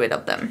gonna get rid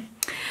of them.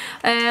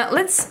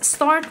 Let's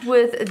start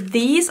with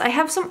these. I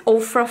have some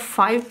Ofra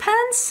 5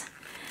 pans.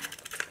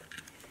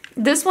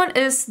 This one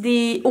is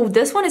the, oh,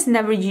 this one is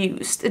never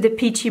used, the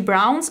Peachy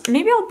Browns.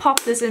 Maybe I'll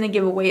pop this in a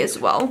giveaway as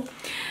well.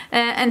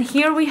 And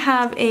here we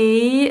have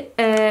a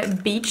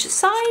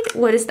Beachside.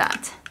 What is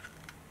that?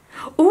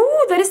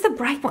 Oh, that is the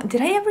bright one.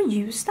 Did I ever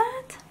use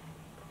that?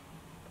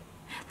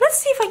 Let's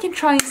see if I can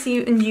try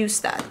and use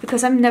that,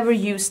 because I've never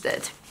used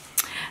it.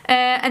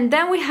 And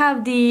then we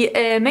have the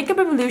Makeup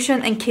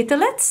Revolution and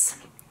Kittlets.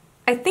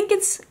 I think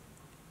it's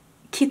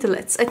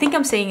Kittelets. I think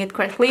I'm saying it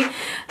correctly.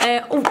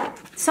 Oh,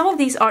 some of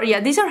these are, yeah,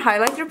 these are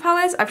highlighter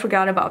palettes. I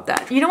forgot about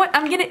that. You know what?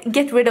 I'm gonna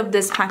get rid of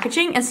this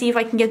packaging and see if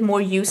I can get more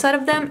use out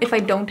of them if I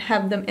don't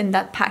have them in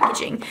that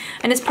packaging.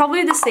 And it's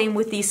probably the same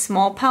with these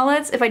small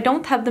palettes. If I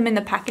don't have them in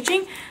the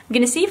packaging, I'm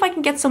gonna see if I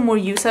can get some more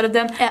use out of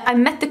them. I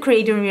met the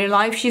creator in real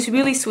life. She's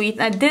really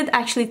sweet. I did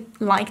actually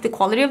like the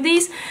quality of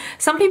these.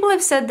 Some people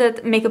have said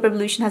that Makeup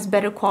Revolution has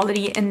better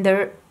quality in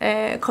their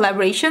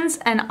collaborations,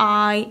 and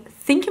I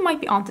think you might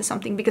be onto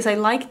something because I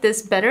like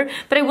this better.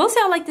 But I will say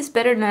I like this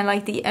better than I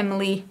like the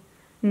Emily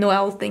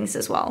Noel things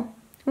as well.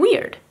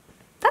 Weird.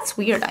 That's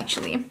weird,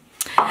 actually.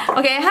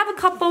 Okay, I have a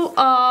couple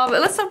of...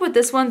 Let's start with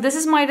this one. This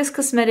is Midas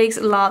Cosmetics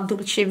La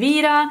Dolce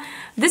Vita.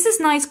 This is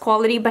nice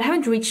quality, but I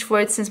haven't reached for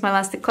it since my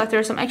last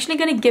declutter, so I'm actually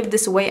gonna give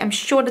this away. I'm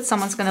sure that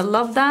someone's gonna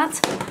love that.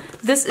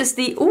 This is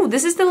the... Ooh,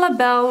 this is the La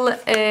Belle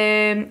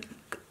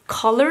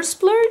Color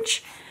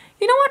Splurge.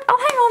 You know what? I'll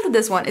hang on to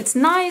this one. It's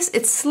nice,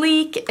 it's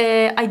sleek.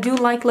 I do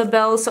like La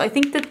Belle, so I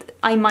think that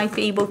I might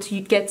be able to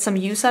get some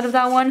use out of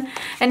that one.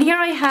 And here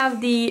I have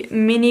the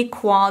Mini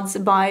Quads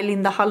by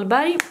Linda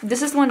Hallberg.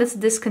 This is the one that's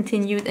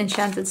discontinued,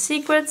 Enchanted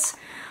Secrets.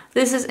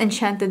 This is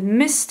Enchanted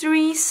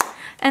Mysteries.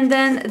 And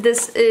then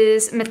this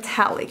is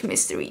Metallic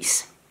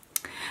Mysteries.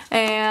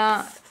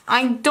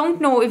 I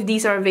don't know if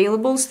these are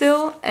available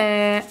still.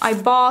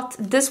 I bought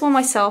this one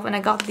myself and I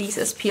got these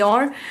as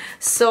PR.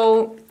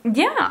 So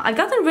yeah, I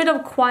gotten rid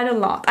of quite a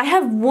lot. I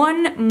have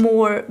one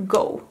more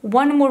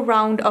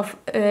round of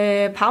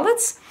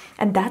palettes,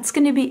 and that's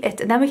gonna be it.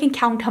 And then we can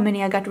count how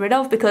many I got rid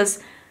of, because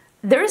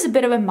there is a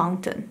bit of a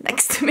mountain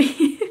next to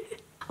me.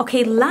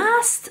 Okay,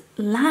 last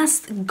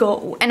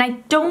go. And I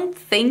don't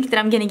think that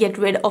I'm gonna get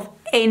rid of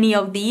any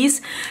of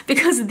these,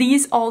 because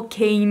these all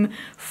came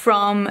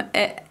from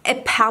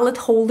a palette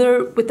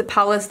holder with the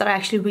palettes that I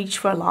actually reach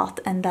for a lot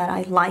and that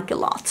I like a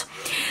lot.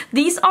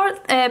 These are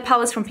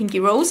palettes from Pinky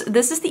Rose.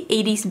 This is the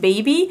 80s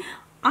Baby.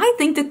 I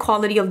think the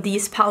quality of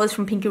these palettes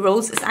from Pinky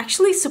Rose is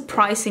actually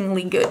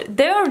surprisingly good.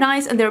 They are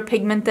nice and they're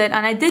pigmented,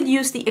 and I did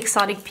use the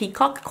Exotic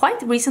Peacock quite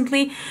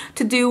recently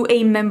to do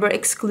a member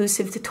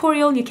exclusive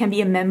tutorial. You can be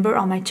a member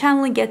on my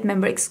channel and get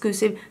member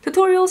exclusive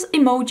tutorials,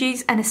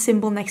 emojis, and a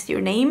symbol next to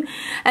your name.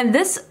 And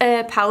this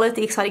palette,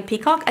 the Exotic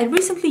Peacock, I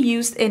recently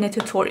used in a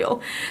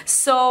tutorial.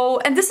 So,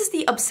 and this is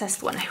the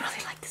Obsessed one. I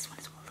really like this one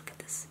as well. Look at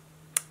this.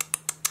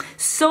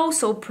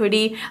 So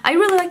pretty. I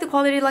really like the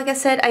quality. Like I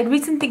said, I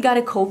recently got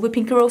a code with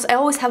Pinky Rose. I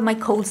always have my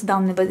codes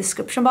down in the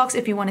description box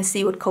if you want to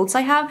see what codes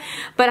I have.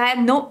 But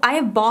I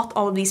have bought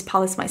all of these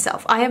palettes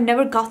myself. I have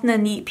never gotten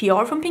any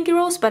PR from Pinky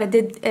Rose, but I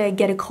did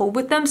get a code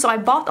with them. So I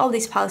bought all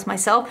these palettes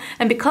myself.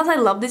 And because I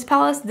love these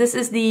palettes, this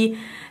is the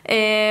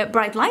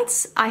Bright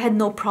Lights. I had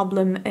no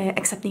problem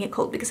accepting a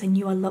code because I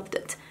knew I loved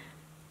it.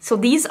 So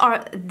these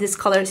are these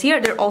colors here.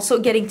 They're also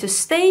getting to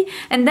stay.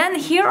 And then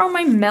here are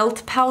my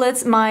Melt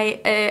palettes, my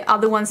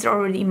other ones that are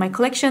already in my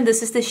collection.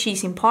 This is the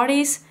She's in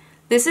Parties.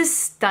 This is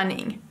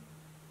stunning.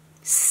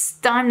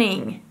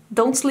 Stunning.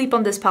 Don't sleep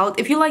on this palette.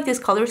 If you like this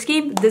color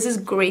scheme, this is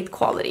great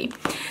quality.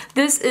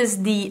 This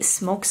is the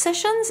Smoke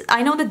Sessions.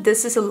 I know that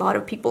this is a lot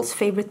of people's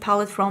favorite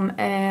palette from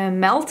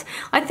Melt.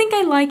 I think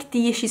I like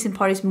the She's in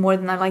Parties more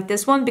than I like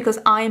this one because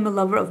I am a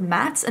lover of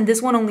mattes, and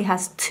this one only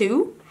has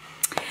 2.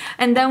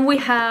 And then we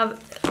have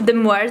the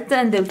Muerte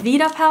and the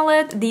Vida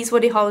palette. These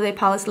were the holiday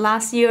palettes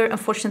last year,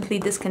 unfortunately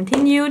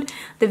discontinued.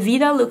 The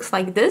Vida looks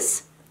like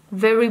this,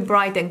 very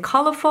bright and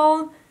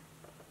colorful.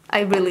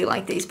 I really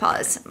like these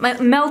palettes.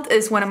 Melt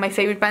is one of my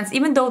favorite brands,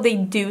 even though they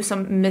do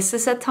some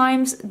misses at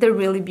times. They're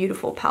really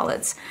beautiful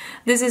palettes.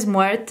 This is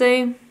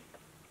Muerte.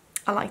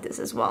 I like this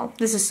as well.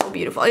 This is so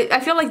beautiful. I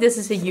feel like this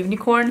is a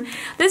unicorn.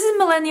 This is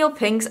Millennial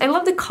Pinks. I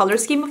love the color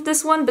scheme of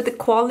this one, but the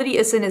quality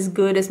isn't as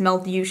good as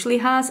Melt usually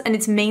has, and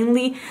it's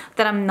mainly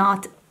that I'm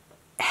not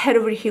head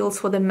over heels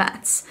for the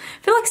mattes.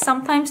 I feel like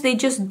sometimes they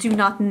just do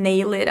not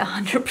nail it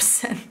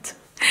 100%.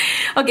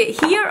 Okay,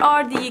 here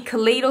are the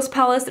Kaleidos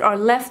palettes that are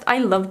left. I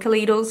love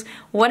Kaleidos.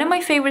 One of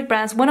my favorite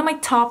brands, one of my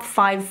top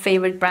 5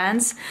 favorite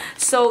brands.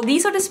 So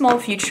these are the Small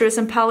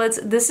Futurism palettes.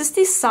 This is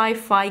the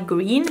Sci-Fi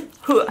Green.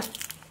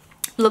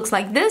 Looks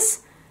like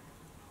this.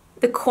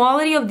 The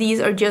quality of these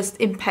are just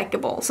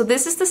impeccable. So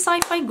this is the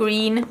Sci-Fi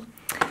Green.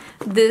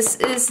 This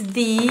is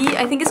the,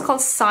 I think it's called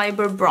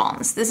Cyber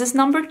Bronze. This is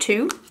number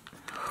 2.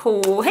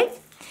 Oh, hey.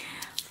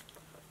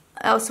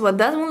 That's what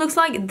that one looks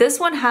like. This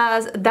one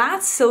has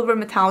that silver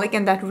metallic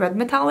and that red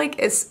metallic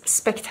is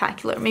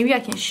spectacular. Maybe I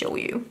can show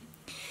you.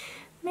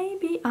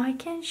 Maybe I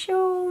can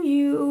show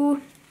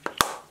you.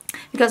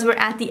 Because we're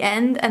at the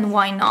end, and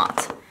why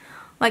not?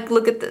 Like,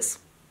 look at this.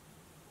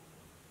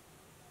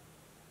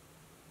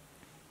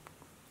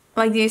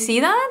 Like, do you see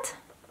that?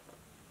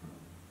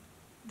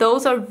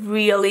 Those are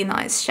really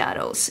nice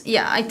shadows.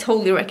 Yeah, I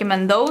totally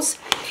recommend those.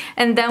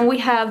 And then we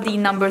have the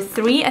number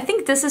 3. I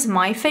think this is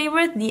my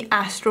favorite, the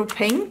Astro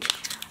Pink.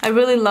 I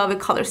really love a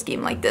color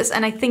scheme like this,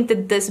 and I think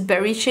that this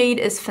berry shade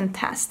is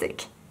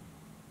fantastic.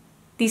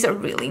 These are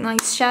really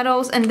nice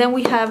shadows. And then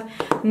we have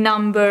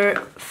number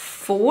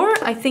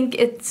 4. I think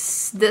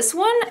it's this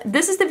one.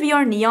 This is the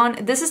VR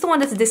Neon. This is the one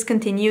that's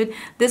discontinued.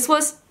 This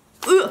was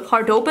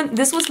hard to open.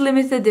 This was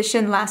limited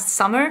edition last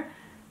summer.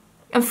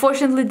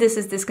 Unfortunately, this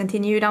is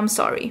discontinued, I'm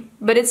sorry.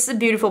 But it's a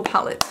beautiful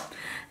palette.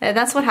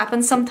 That's what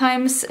happens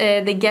sometimes.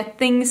 They get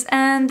things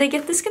and they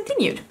get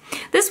discontinued.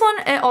 This one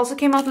also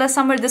came out last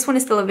summer. This one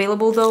is still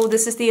available though.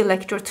 This is the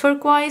Electro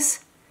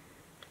Turquoise.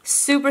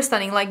 Super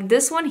stunning. Like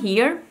this one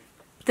here.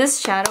 This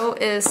shadow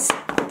is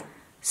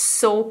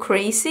so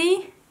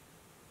crazy.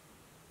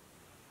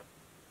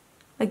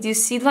 Like, do you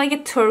see like a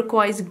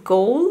turquoise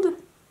gold?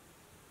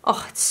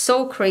 Oh, it's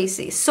so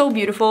crazy, so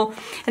beautiful.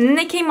 And then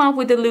they came out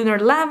with the Lunar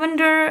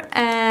Lavender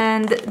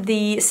and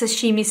the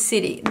Sashimi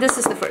City. This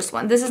is the first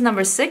one. This is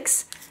number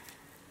 6.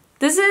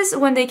 This is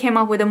when they came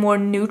out with a more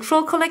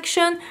neutral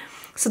collection.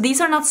 So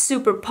these are not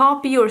super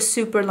poppy or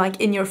super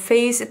like in your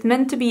face. It's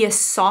meant to be a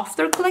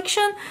softer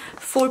collection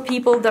for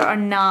people that are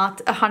not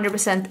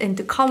 100%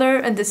 into color.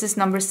 And this is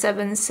number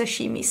 7,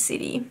 Sashimi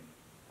City.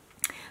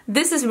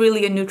 This is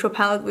really a neutral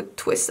palette with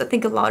twists. I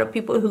think a lot of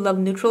people who love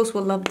neutrals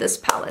will love this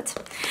palette.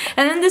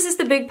 And then this is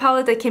the big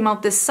palette that came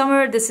out this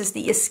summer. This is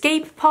the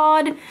Escape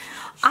Pod.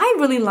 I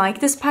really like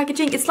this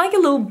packaging. It's like a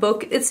little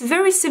book. It's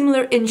very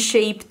similar in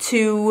shape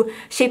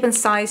and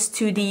size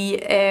to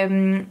the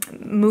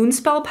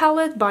Moonspell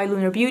palette by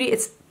Lunar Beauty.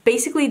 It's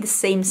basically the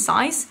same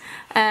size,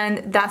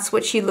 and that's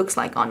what she looks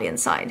like on the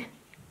inside.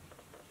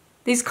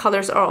 These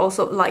colors are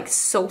also like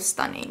so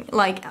stunning.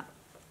 Like,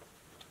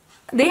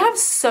 they have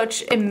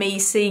such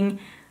amazing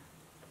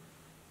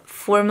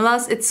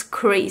formulas, it's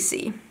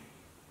crazy.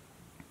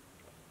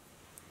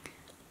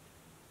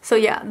 So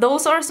yeah,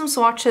 those are some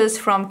swatches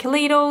from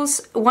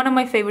Kaleidos, one of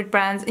my favorite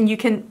brands, and you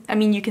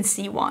can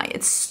see why.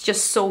 It's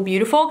just so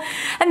beautiful.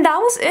 And that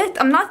was it.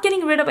 I'm not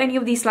getting rid of any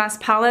of these last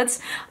palettes.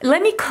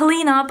 Let me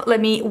clean up, let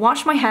me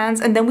wash my hands,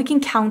 and then we can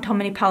count how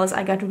many palettes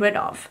I got rid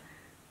of.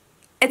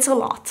 It's a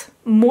lot,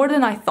 more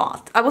than I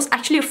thought. I was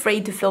actually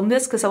afraid to film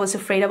this because I was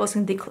afraid I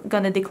wasn't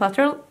gonna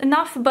declutter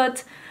enough,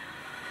 but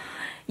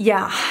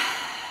yeah,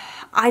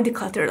 I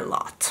decluttered a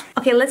lot.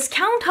 Okay, let's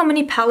count how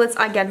many palettes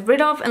I got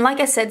rid of. And like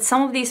I said,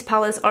 some of these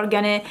palettes are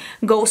gonna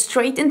go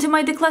straight into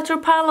my declutter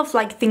pile of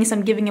like things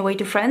I'm giving away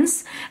to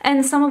friends.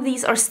 And some of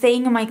these are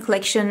staying in my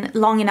collection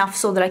long enough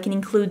so that I can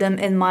include them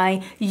in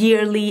my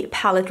yearly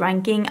palette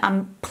ranking.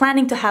 I'm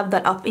planning to have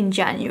that up in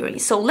January.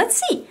 So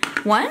let's see.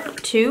 1,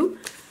 2,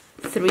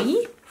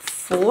 3,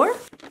 4.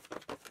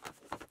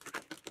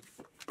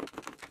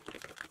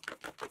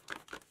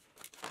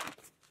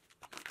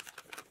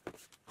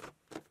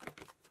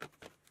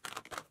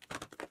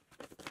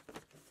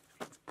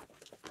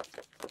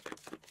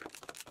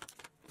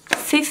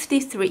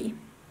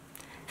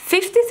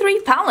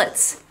 $53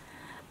 palettes.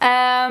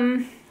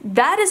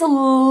 That is a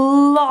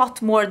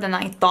lot more than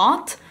I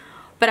thought,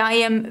 but I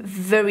am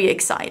very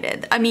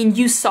excited. I mean,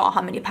 you saw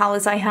how many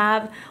palettes I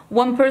have.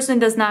 One person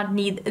does not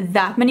need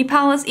that many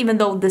palettes, even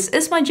though this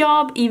is my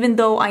job, even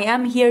though I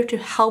am here to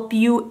help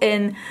you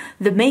in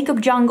the makeup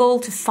jungle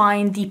to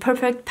find the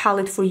perfect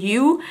palette for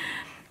you.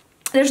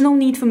 There's no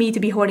need for me to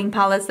be hoarding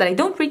palettes that I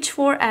don't reach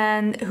for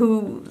and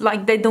who,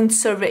 like, they don't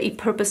serve a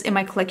purpose in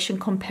my collection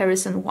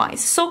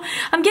comparison-wise. So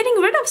I'm getting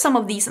rid of some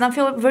of these and I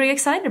feel very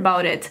excited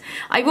about it.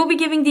 I will be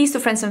giving these to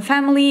friends and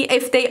family.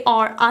 If they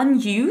are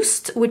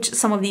unused, which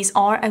some of these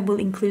are, I will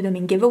include them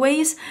in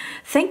giveaways.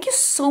 Thank you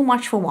so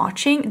much for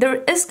watching.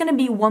 There is going to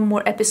be one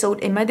more episode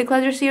in my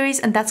Declutter series,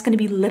 and that's going to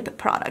be lip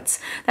products.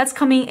 That's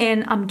coming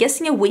in, I'm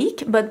guessing, a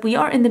week, but we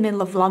are in the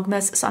middle of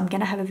Vlogmas, so I'm going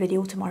to have a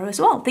video tomorrow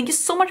as well. Thank you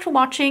so much for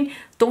watching.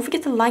 Don't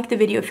forget to like the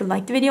video if you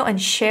liked the video and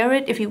share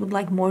it if you would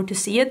like more to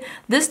see it.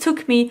 This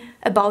took me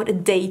about a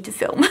day to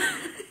film.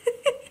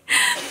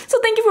 So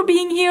thank you for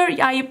being here.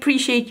 I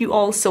appreciate you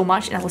all so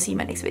much, and I will see you in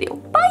my next video.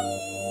 Bye!